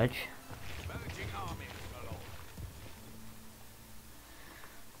merge. merging armies, my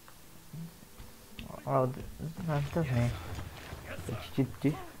lord. Oh, that doesn't he? Yes, But sir. you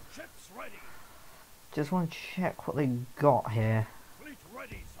do- Ships ready. Just want to check what they got here. Fleet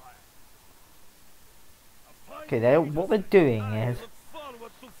ready, sire. A fine Okay, they day what to they're fight. doing I is look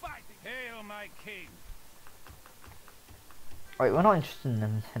forward to fighting. Hail, my king. right. We're not interested in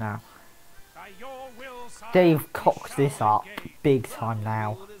them for now. By your will, sire, They've we cocked this shall up engage. big time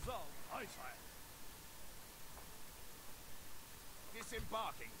now. Will resolve. Aye, sire.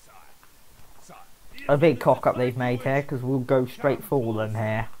 Disembarking, sire. Sire. A big cock up they've made here because we'll go straight for them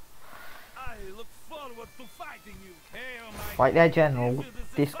here. I look forward to fighting you. Hail, my Fight their general,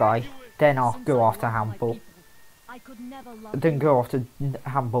 this guy, then I'll go after Hamburg. I could never love Then you. go after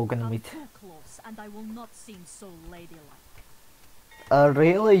Hamburg and Come we too close and I will not seem so ladylike.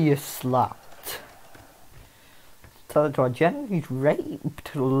 Really, you slut? Tell it to our general, he's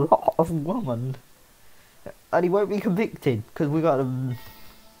raped a lot of women. And he won't be convicted, because we got him.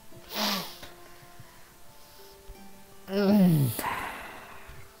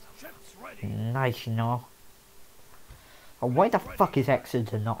 Ships ready. Nice, you know. Oh, why the fuck is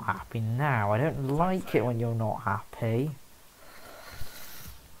Exeter not happy now? I don't like it when you're not happy.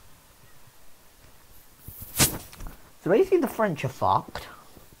 So basically the French are fucked.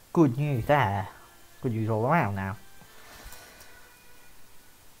 Good news there. Good news all around now.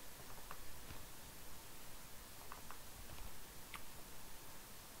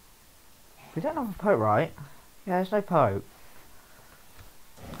 We don't have a Pope, right? Yeah, there's no Pope.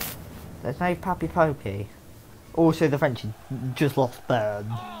 There's no Pappy Popey. Also, the French just lost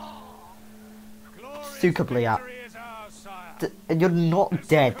Bern. Glorious Sucably up. victory is ours, sire. And you're not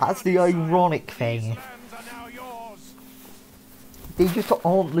dead. That's the ironic These thing. lands are now yours. They just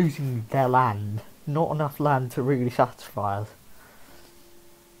aren't losing their land. Not enough land to really satisfy us.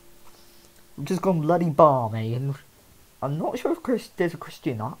 We've just gone bloody balmy, and I'm not sure if there's a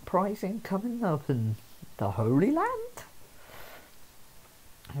Christian uprising coming up in the Holy Land.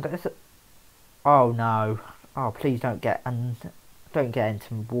 Oh no! Oh, please don't get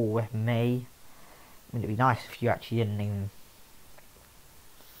into war with me. I mean, it'd be nice if you actually didn't even.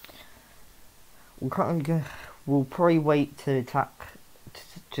 We'll probably wait to attack.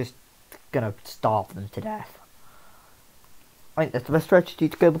 Just gonna starve them to death. I think that's the best strategy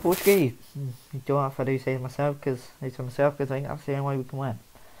to kill the Portuguese. You do if I do say it myself, because I think that's the only way we can win.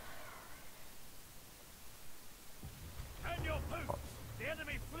 And your posts. The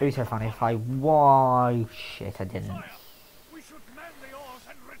enemy It'd be fleet so funny if upon I. Why shit? I didn't. Sire, we should man the oars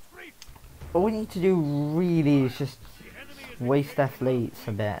and retreat. All we need to do really is just The enemy is waste their engaged in fleets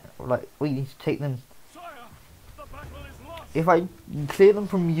a bit. Like, we need to take them. Sire, the battle is lost. If I clear them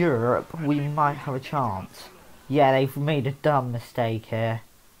from Europe, we might have a chance. Yeah, they've made a dumb mistake here.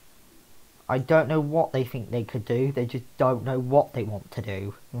 I don't know what they think they could do. They just don't know what they want to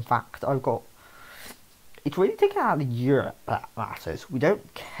do. In fact, it's really taken out of Europe that matters. We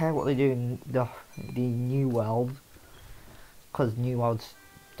don't care what they do in the New World, because New World's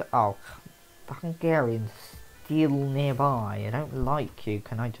the Hungarians still nearby. I don't like you.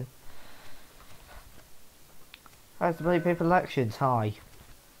 Can I just? How's the bloody paper elections? Hi.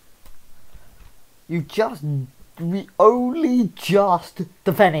 The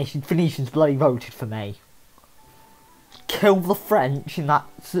Venetians bloody voted for me. Kill the French, and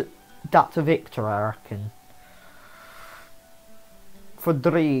that's a victory, I reckon.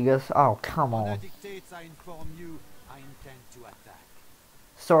 Rodriguez, oh come on.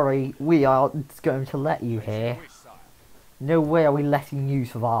 Sorry, we are going to let you here. Wish, sire. No way are we letting you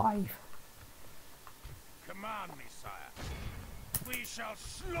survive. Command me, sire. We shall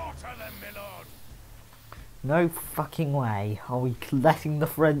slaughter them, my lord. No fucking way are we letting the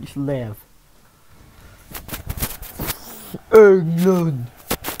French live. England!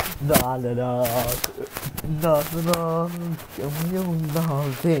 Na na na na na na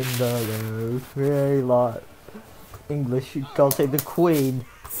like English, God save the Queen.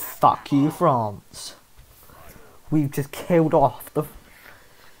 Fuck you, France. We've just killed off the.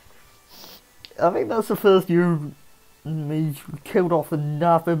 I think that's the first year we killed off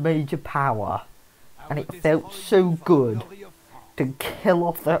another major power. And it felt so good to kill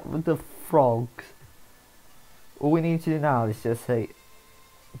off the frogs. All we need to do now is just say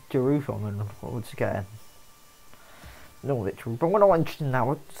Jerusalem and once again. No literally, but we're not interested in that.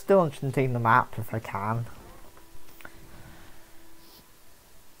 We're still interested in taking the map if I can.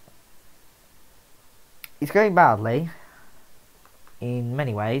 It's going badly in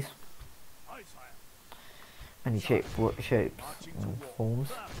many ways, Aye, sire. many shapes and forms.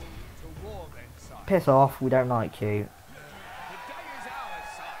 To war then, sire. Piss off, we don't like you. The day is ours,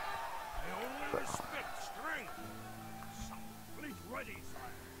 sire. I only respect strength. Some fleet ready,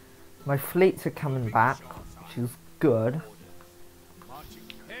 sire. My fleets are coming back, which is good. Marching.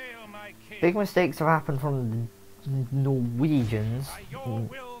 Hail, my king. Big mistakes have happened from the Norwegians. By your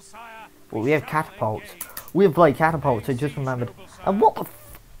will, sire. Well, we have catapults. We have bloody catapults, I just remembered. And what the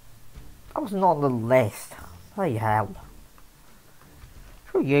that was not on the list. Bloody hell.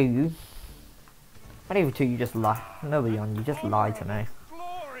 Screw you. Any two, you just lie. Nobody on, you just lied to me.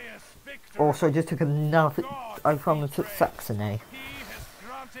 Glorious victory. Also, I just took another. I finally took Saxony. He has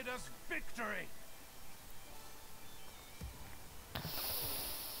granted us victory.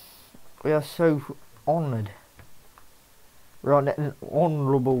 We are so honoured. We're on an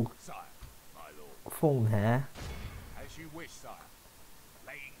honourable Sire, my lord. form here. As you wish, sire.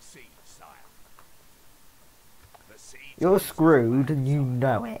 Laying siege, sire. The siege You're is screwed and you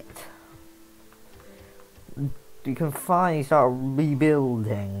know it. You can finally start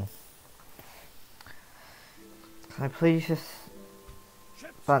rebuilding. Can I please just...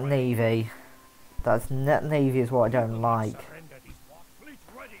 Ships That ready. navy. That navy is what I don't like. Surrender these walls. Fleet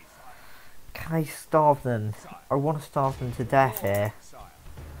ready, sire. Can I starve them? I want to starve them to death here. Sire.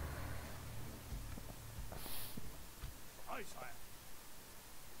 Aye, sire.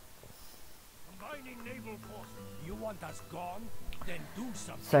 Combining naval forces. You want us gone? Then do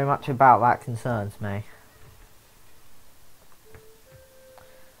something. So much about that concerns me.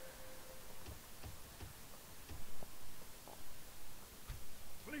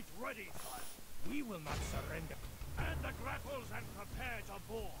 Fleet ready, sire. We will not surrender. And the grapples and prepare to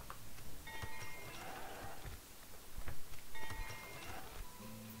board.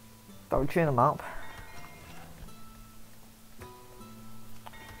 Don't tune them up.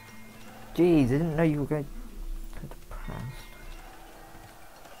 Jeez, I didn't know you were going to depressed.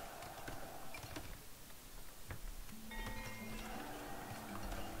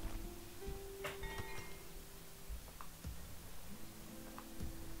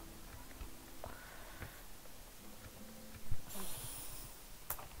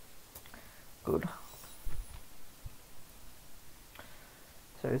 Good.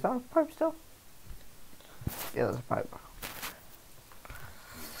 So is that a Pope still? Yeah, that's a Pope.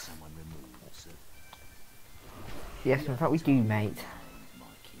 Someone remove, sir. Yes, in fact we do, mate. My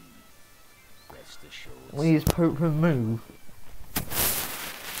king. Rest assured. We use Pope remove.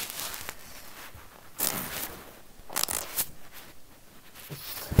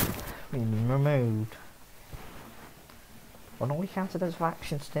 We've been removed. Well, not we counted as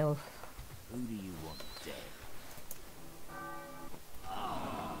faction still. Who do you want dead?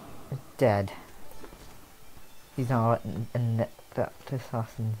 Dead. He's not that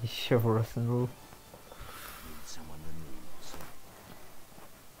assassin. He's chivalrous and all. Someone remove, sir.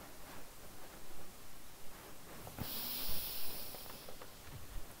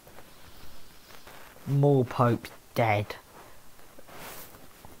 More Pope dead.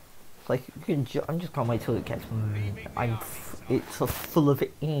 Like I'm just can't wait till it gets. It's full of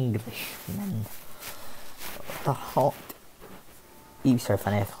Englishmen. The hot. It'd be so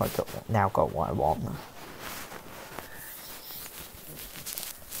funny if I now got what I want.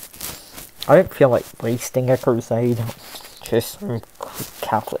 I don't feel like wasting a crusade just from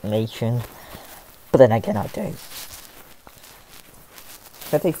Catholic nation, but then again I do.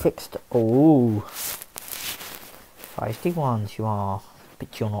 Have they fixed? Oh, feisty ones you are,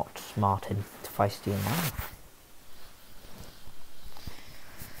 but you're not smart and feisty enough.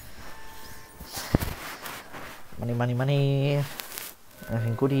 Money, money, money.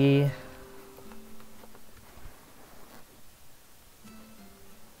 Nothing goodie.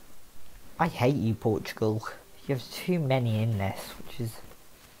 I hate you, Portugal. You have too many in this, which is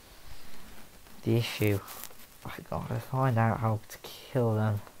the issue. I gotta find out how to kill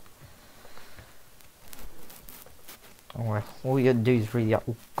them. Or all you gotta do is really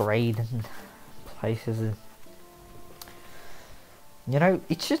upgrade and places, and you know,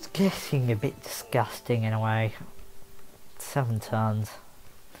 it's just getting a bit disgusting in a way. 7 turns.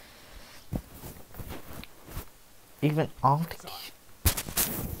 Even after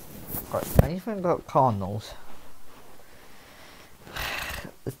right, I even got Cardinals.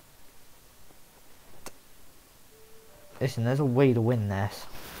 Listen, there's a way to win this.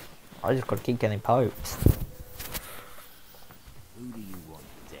 I just gotta keep getting popes. Who do you want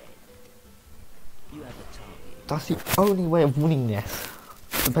dead? You have a target. That's the only way of winning this.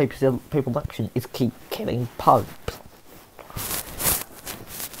 The papal election is keep killing popes.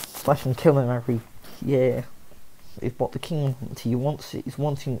 Slash and kill them every year. Is what the king wants. He wants it. He's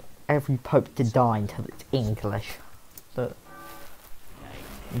wanting every pope to die until it's English. But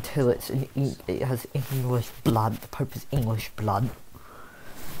until it has English blood. The pope is English blood.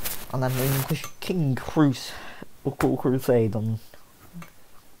 And then the English king will call crusade on.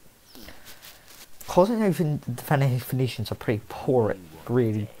 Cause I know the Phoenicians are pretty poor at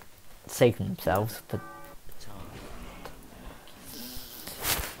really saving themselves, but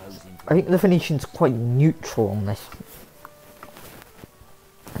I think the Phoenicians are quite neutral on this.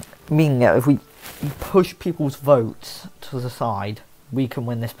 Meaning that if we push people's votes to the side, we can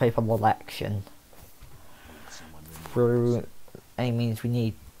win this papal election through any means we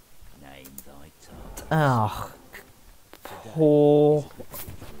need. Name thy target. Ah, poor.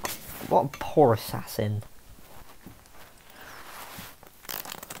 What a poor assassin.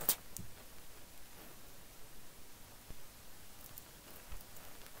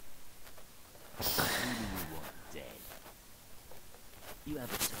 Who do you want dead? You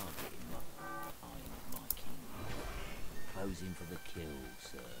have a target in mind, my king. Posing for the kill,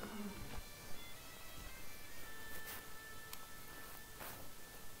 sir.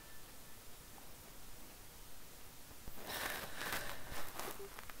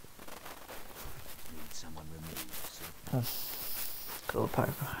 Need someone removed, sir. Go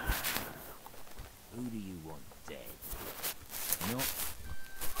poker. Who do you want dead? Not.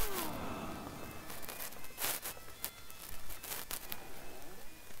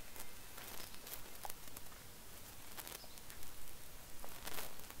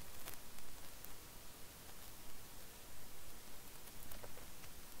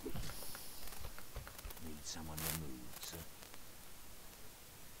 Need someone removed, sir.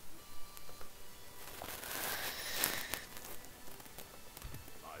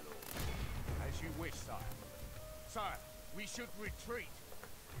 My lord. As you wish, sire. Sire, we should retreat.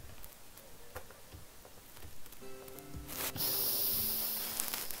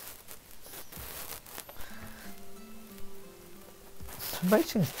 So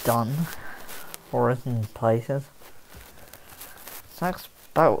voting's done. Or is in places. So it's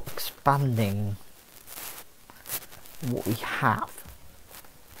about expanding what we have.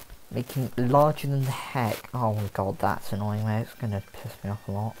 Making it larger than the heck. Oh my god, that's annoying, mate. It's gonna piss me off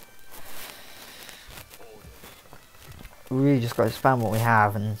a lot. We really just gotta expand what we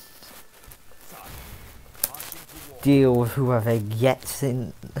have and deal with whoever gets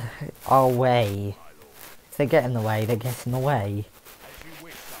in our way. If they get in the way, they get in the way.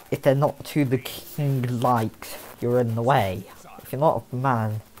 If they're not to the king likes, you're in the way. If you're not a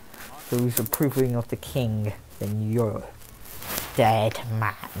man who's approving of the king, then you're dead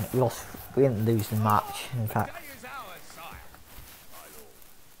man. We didn't lose much, in fact. Day is ours, sire. My lord.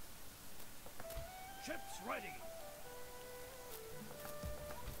 Ships ready.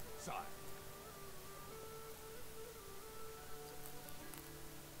 Sire.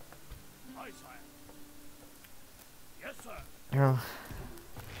 Aye, sire. Yes, sir. You're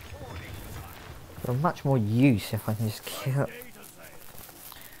much more use if I can just kill. Day to sail.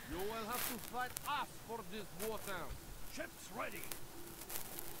 You will have to fight us for this wartown. Ships ready.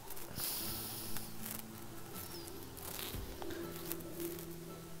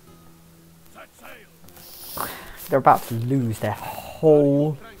 Set sail. They're about to lose their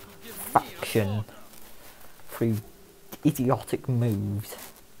whole faction through idiotic moves.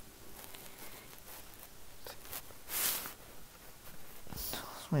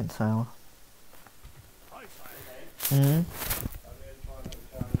 Swing sail. Aye, sire. Hmm. I'm going to try and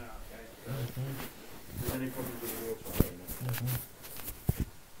turn now, okay? So, any problems with the water?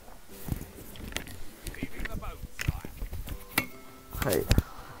 Leaving the boat, sire. Hey,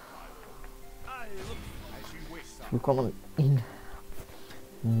 Aye, look. As you wish, sire. we've got them in.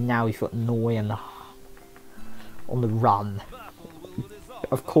 Now we've got Norway on the run.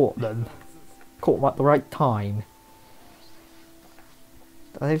 I've caught them. Caught them at the right time.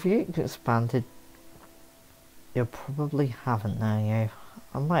 Have you expanded? You probably haven't now, you.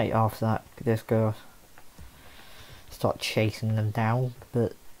 I might after that just go start chasing them down,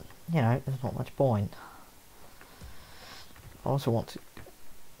 but you know, there's not much point. I also want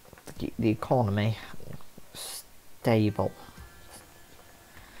to keep the economy stable.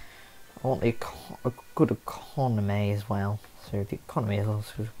 I want a good economy as well. So the economy has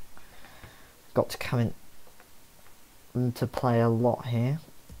also got to come into play a lot here.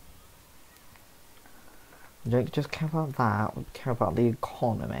 We don't just care about that, we care about the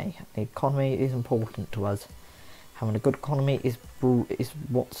economy. The economy is important to us. Having a good economy is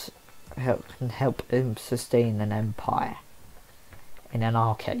what's can help sustain an empire. And in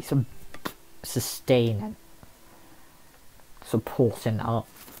our case, sustaining, supporting our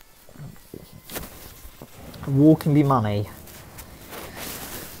war can be money.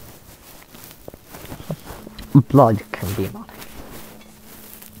 Blood can be money.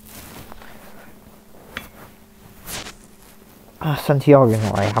 Santiago's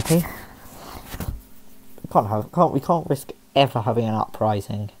not very happy. We can't risk ever having an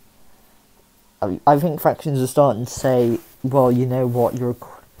uprising. I think factions are starting to say, well, you know what, you're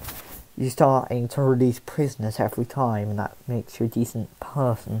starting to release prisoners every time, and that makes you a decent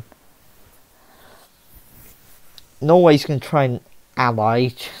person. Norway's going to try and ally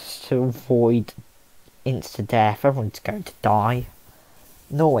just to avoid instant death. Everyone's going to die.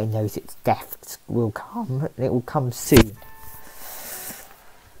 Norway knows its death will come, and it will come soon.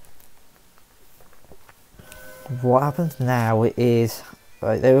 What happens now is,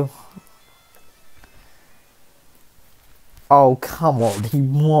 right though. Oh come on, he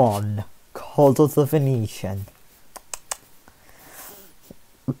won, cause of the Venetian.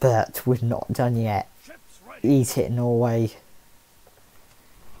 But we're not done yet. Eat it, Norway.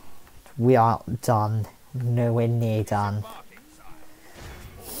 We aren't done. Nowhere near done.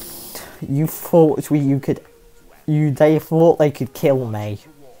 you thought they thought they could kill me.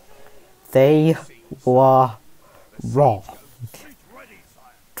 They were wrong.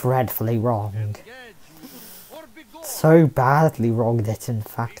 Dreadfully wrong. So badly wrong that in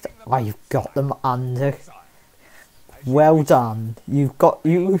fact I've got them under. Well done. I'm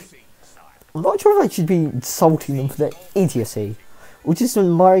not sure if I should be insulting them for their idiocy, or just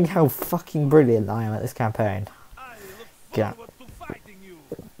admiring how fucking brilliant I am at this campaign. Yeah.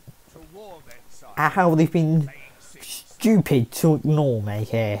 How they've been stupid to ignore me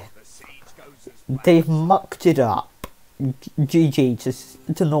here. They've mucked it up.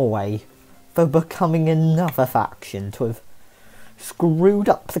 GG to Norway for becoming another faction, to have screwed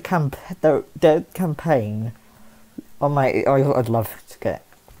up the campaign. Oh mate, I'd love to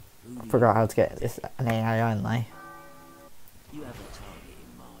figure out how to get this an AI only. You have a target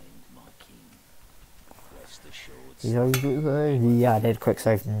in mind, my king. Rest assured. Yeah, I did quick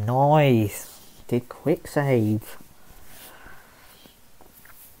save. Nice. Did quick save.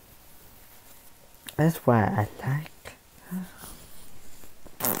 That's where I like.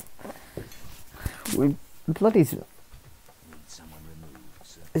 We bloody. Need someone removed,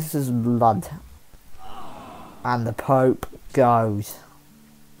 sir. This is blood. And the Pope goes.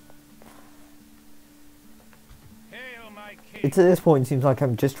 Hail, my king. It's at this point, it seems like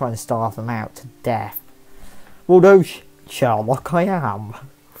I'm just trying to starve them out to death. Well, no, Sherlock, I am.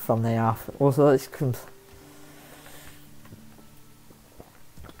 From the off. Also, this comes.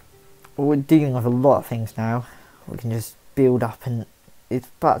 We're dealing with a lot of things now. We can just build up, and it's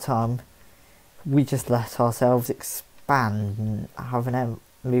about time we just let ourselves expand and have an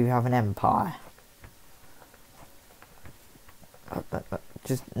empire.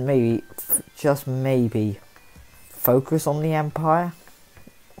 Just maybe focus on the empire,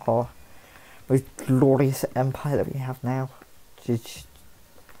 or the glorious empire that we have now. Just,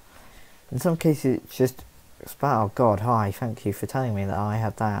 in some cases, it's just about, oh god, hi, thank you for telling me that I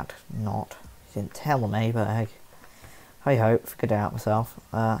had that. Not, you didn't tell me, but I hope, figured it out myself.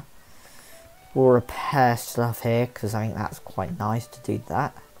 We'll repair stuff here, because I think that's quite nice to do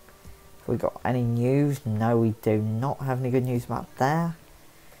that. Have we got any news? No, we do not have any good news about there.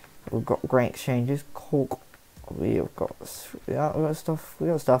 We've got great exchanges. Cork. We've got stuff. We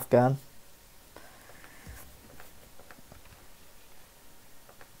got stuff going.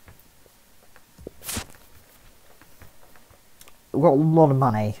 We've got a lot of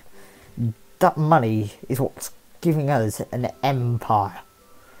money. That money is what's giving us an empire.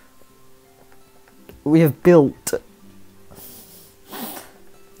 We have built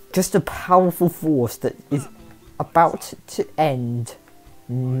just a powerful force that is about to end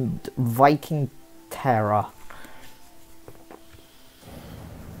Viking terror.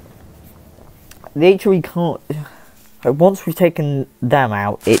 Literally can't. Once we've taken them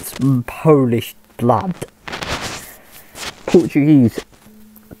out, it's Polish blood. Portuguese,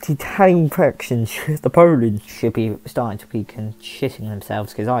 the Italian factions, the Poland should be starting to be shitting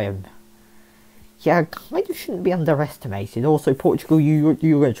themselves, because I am. Yeah, kind of shouldn't be underestimated. Also, Portugal, you're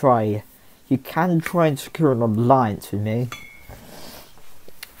gonna try. You can try and secure an alliance with me.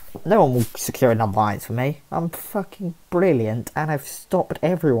 No one will secure an alliance with me. I'm fucking brilliant, and I've stopped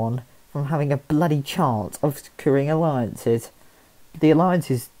everyone from having a bloody chance of securing alliances. The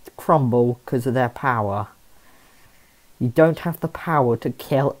alliances crumble because of their power. You don't have the power to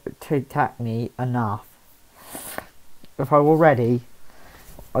attack me enough. If I were ready,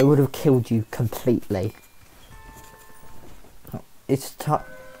 I would have killed you completely. This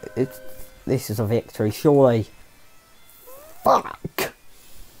is a victory, surely. Fuck!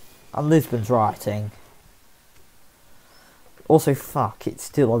 And Lisbon's rioting. Also, fuck, it's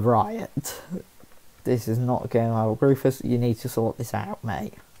still a riot. This is not going well. Rufus, you need to sort this out,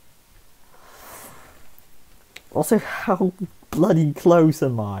 mate. Also, how bloody close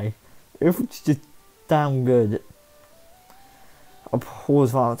am I? If it's just damn good. I'll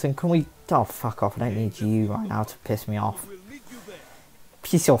pause violence, and can we... Oh, fuck off, I don't need you right now to piss me off.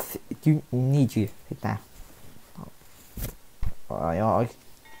 Piss off, you need you now. Alright,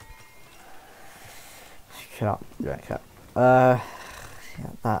 shut up, shut up. Yeah,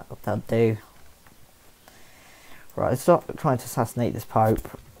 that'll do. Right, let's stop trying to assassinate this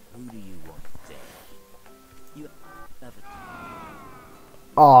Pope. Who do you want dead? You have a...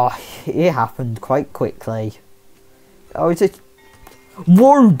 Oh, it happened quite quickly. Oh, it's a...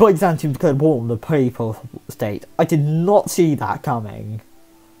 War! Byzantium declared war on the Papal State. I did not see that coming.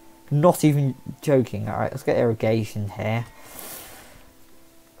 Not even joking. Alright, let's get irrigation here.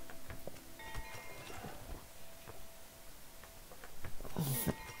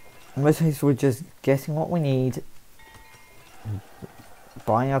 In most cases, we're just getting what we need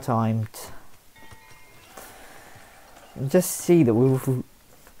buying our time. And just see that we've...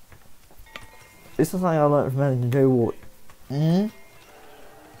 This is something I learned from Ellen to do what...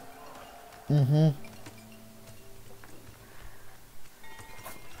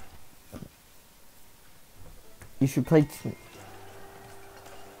 You should play...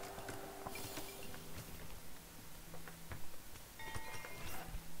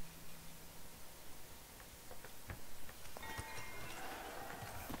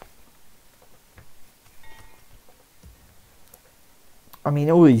 I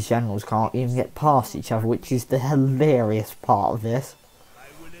mean, all these generals can't even get past each other, which is the hilarious part of this. I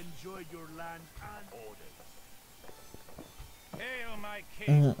will enjoy your land and orders. Hail, my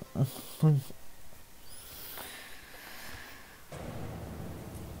king!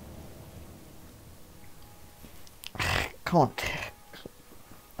 Can't.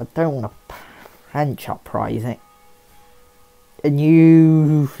 I don't want to French uprising. And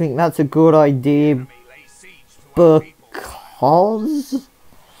you think that's a good idea Enemy lay siege to our people. because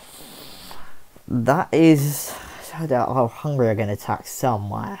that is... I doubt how Hungary are going to attack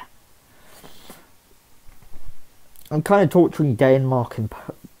somewhere. I'm kind of torturing Denmark and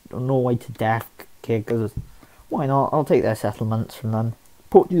Norway to death, kid, because why not? I'll take their settlements from them.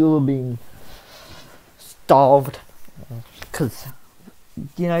 Portugal are being starved because,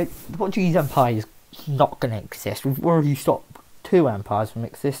 you know, the Portuguese Empire is not going to exist. We've already stopped 2 empires from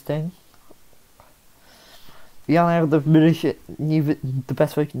existing. The only the British, the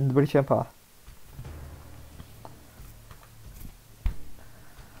best way in the British Empire.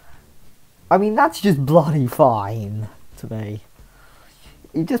 I mean, that's just bloody fine to me.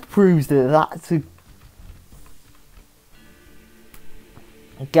 It just proves that that's a...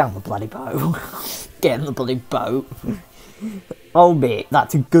 Get on the bloody boat. Get on the bloody boat. I'll admit,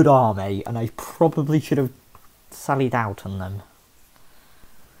 that's a good army, and I probably should have sallied out on them.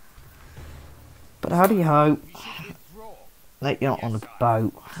 But how do you hope? No, you're not on the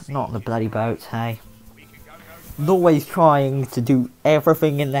boat. Not on the bloody boats, hey. Norway's trying to do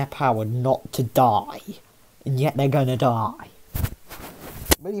everything in their power not to die, and yet they're gonna die.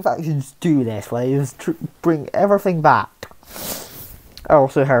 Many factions do this, where they just bring everything back.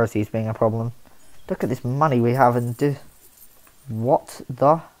 Also, heresy is being a problem. Look at this money we have and do. What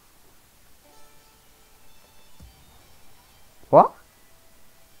the? What?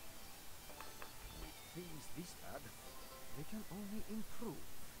 Things this bad, they can only improve.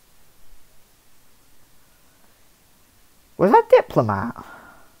 Was that diplomat?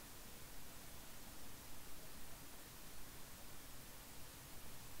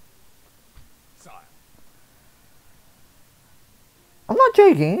 Sire, I'm not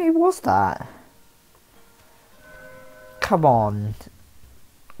joking, who was that? Come on.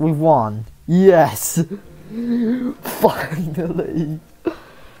 We've won. Yes! Finally!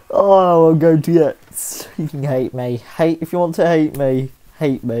 Oh, I'm going to get... You can hate me. Hate, if you want to hate me,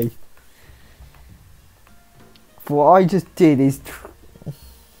 hate me. What I just did is...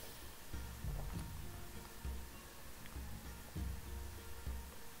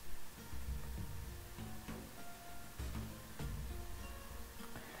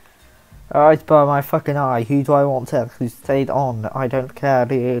 Alright, by my fucking eye, who do I want to crusade on? I don't care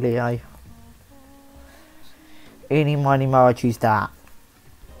really, Eeny, miny, mo, I choose that.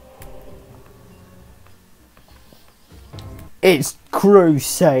 It's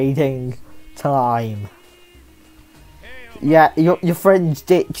crusading time. Yeah, your friends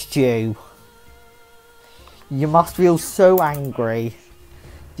ditched you. You must feel so angry.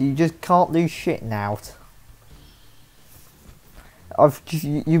 You just can't do shit now.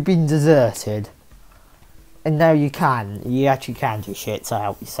 You've been deserted. And now you actually can do shit to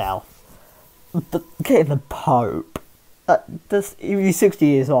help yourself. But getting the Pope, you're 60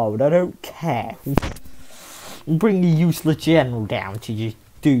 years old, I don't care. Bring a useless general down to just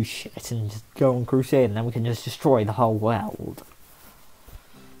do shit and just go on crusade, and then we can just destroy the whole world.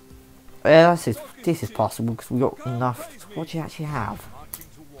 Yeah, this is possible because we got enough. What do you actually have?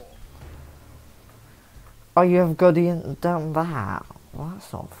 Oh, you have done that. Well,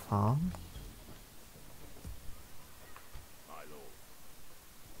 that's not fun. my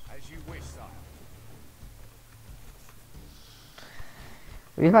lord. As you wish, sire.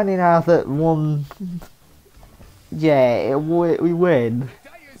 We're finding out that one... Yeah, we win. The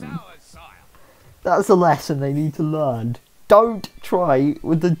day is ours, sire. That's a lesson they need to learn. Don't try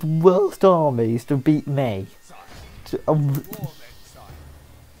with the worst armies to beat me. Sire. War War then, sire.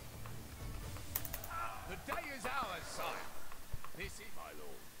 The day is ours, sire. This is my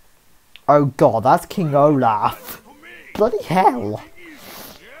lord. Oh god, that's King Olaf. For me. Bloody hell.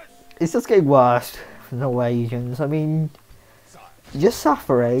 Yes. It's just getting worse for the Norwegians. I mean, Sire. You're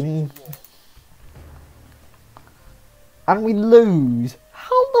suffering. And we lose.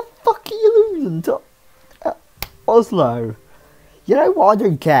 How the fuck are you losing to Oslo? You know what? I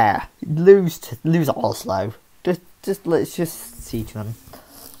don't care. Lose Oslo. Just let's just siege them.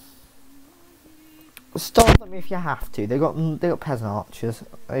 Stop them if you have to. They got peasant archers.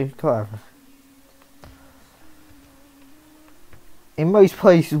 They've got everything. In most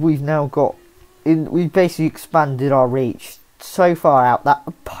places we've now got. We've basically expanded our reach so far out that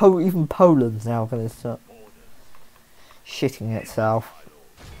even Poland's now going to start shitting itself.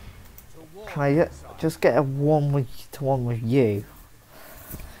 Can I just get a 1-to-1 with you?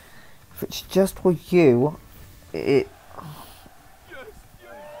 If it's just with you, it.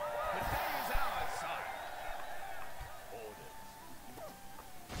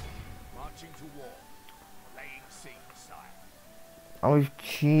 I was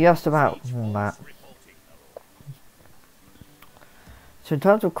just about that. So in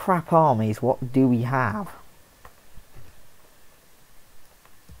terms of crap armies, what do we have?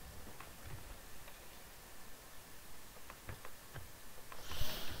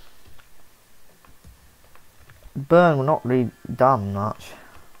 Burn, we're not really done much.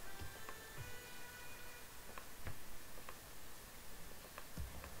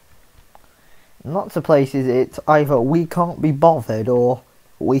 In lots of places it's either we can't be bothered or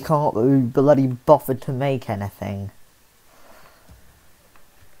we can't be bloody bothered to make anything.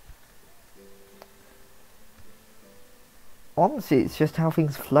 Honestly, it's just how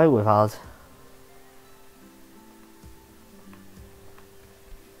things flow with us.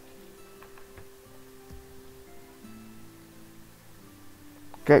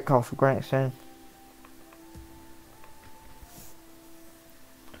 Great Castle, Greatstone.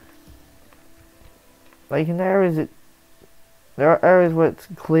 Like in areas there are areas where it's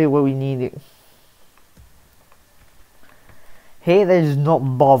clear where we need it. Here they're just not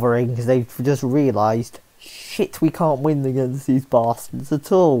bothering because they've just realised, shit, we can't win against these bastards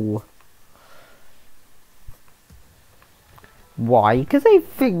at all. Why? Because they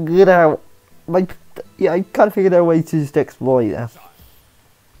figured out, like, yeah, I kind of figured out a way to just exploit them.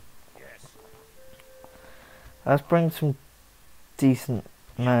 Let's bring some decent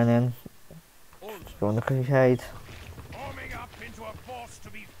men in. Let's go on the crusade. Forming up into a force to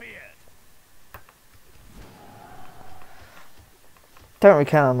be feared. Don't really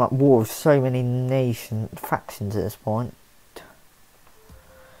care about war with so many factions at this point.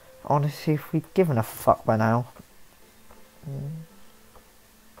 Honestly, if we'd given a fuck by now.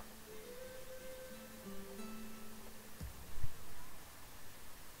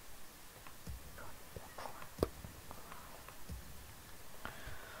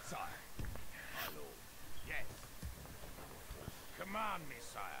 Command me,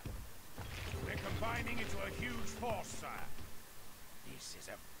 sire. We're combining into a huge force, sire. This is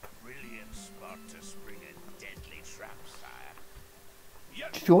a brilliant spot to spring a deadly trap, sire.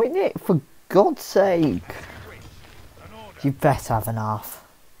 Join it, for God's sake. You better have enough.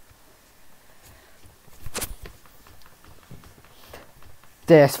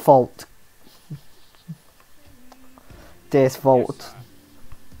 There's fault. There's fault.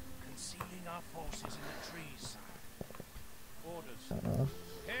 Concealing our forces in the trees, sire. Orders.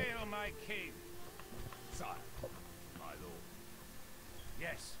 Hail, my king. Sire, my lord.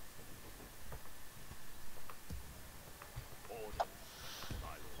 Yes. Orders.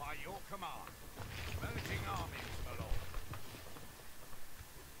 By your command. Merging armies, my lord.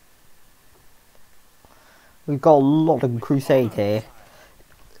 We've got a lot of crusade here.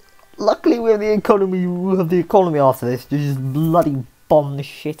 Luckily we have the economy after this to just bloody bomb the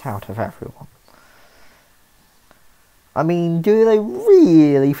shit out of everyone. I mean, do they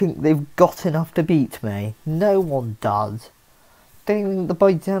really think they've got enough to beat me? No one does. Don't even think the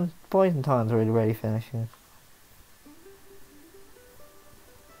Byzantines are really finishing.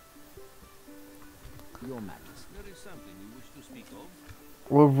 Your Majesty, there is something you wish to speak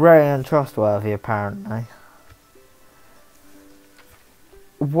of? We're very untrustworthy, apparently.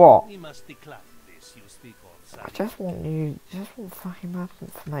 What? We must decline this you speak of, sire. I just want fucking map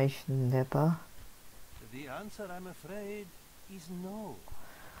information, Nipper. The answer, I'm afraid, is no.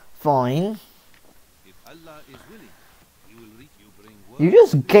 Fine. If Allah is willing, he will reach you, bring word. You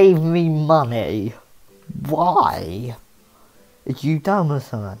just gave me money. Why? Are you dumb or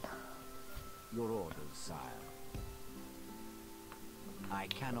something? Your orders, sire. I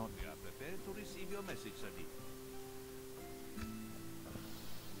cannot. We are prepared to receive your message, Sadiq.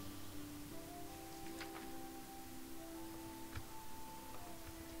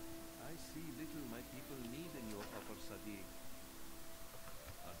 I see little my people need in your offer, Sadiq.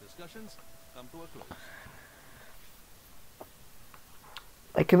 Our discussions come to a close.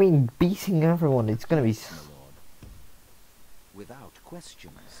 Like, I mean, beating everyone, it's gonna be... My lord. Without question,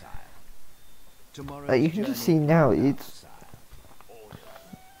 sire. Tomorrow's Like, you can just see journey now, comes out, it's...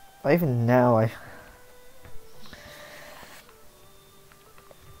 sire. Even now,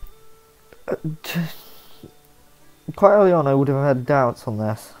 quite early on, I would have had doubts on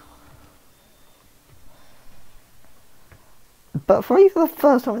this. But for even the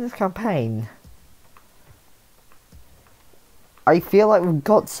first time in this campaign, I feel like we've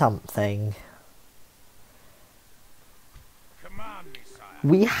got something. Command me, sire.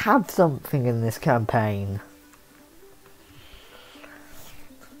 We have something in this campaign.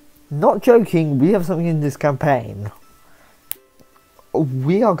 Not joking, we have something in this campaign.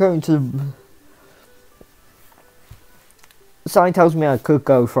 We are going to... Something tells me I could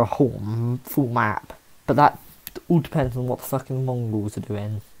go for a whole full map, but that all depends on what the fucking Mongols are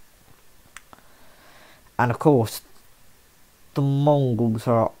doing. And of course, the Mongols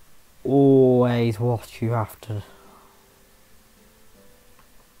are always what you have to...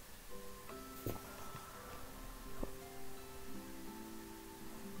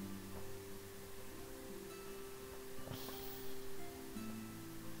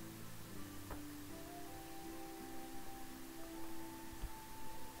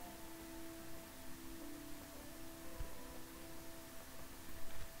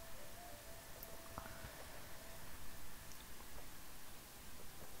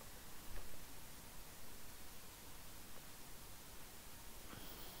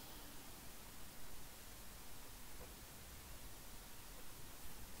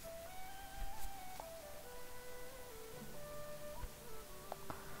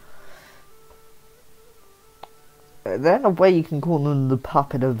 They're in a way you can call them the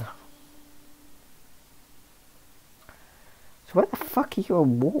puppet of... So where the fuck are you at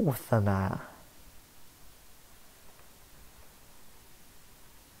war with them at?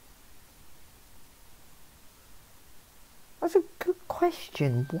 That's a good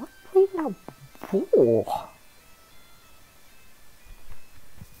question. Why are we even at war?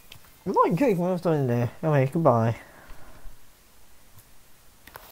 I'm not joking what I was doing there. Anyway, goodbye.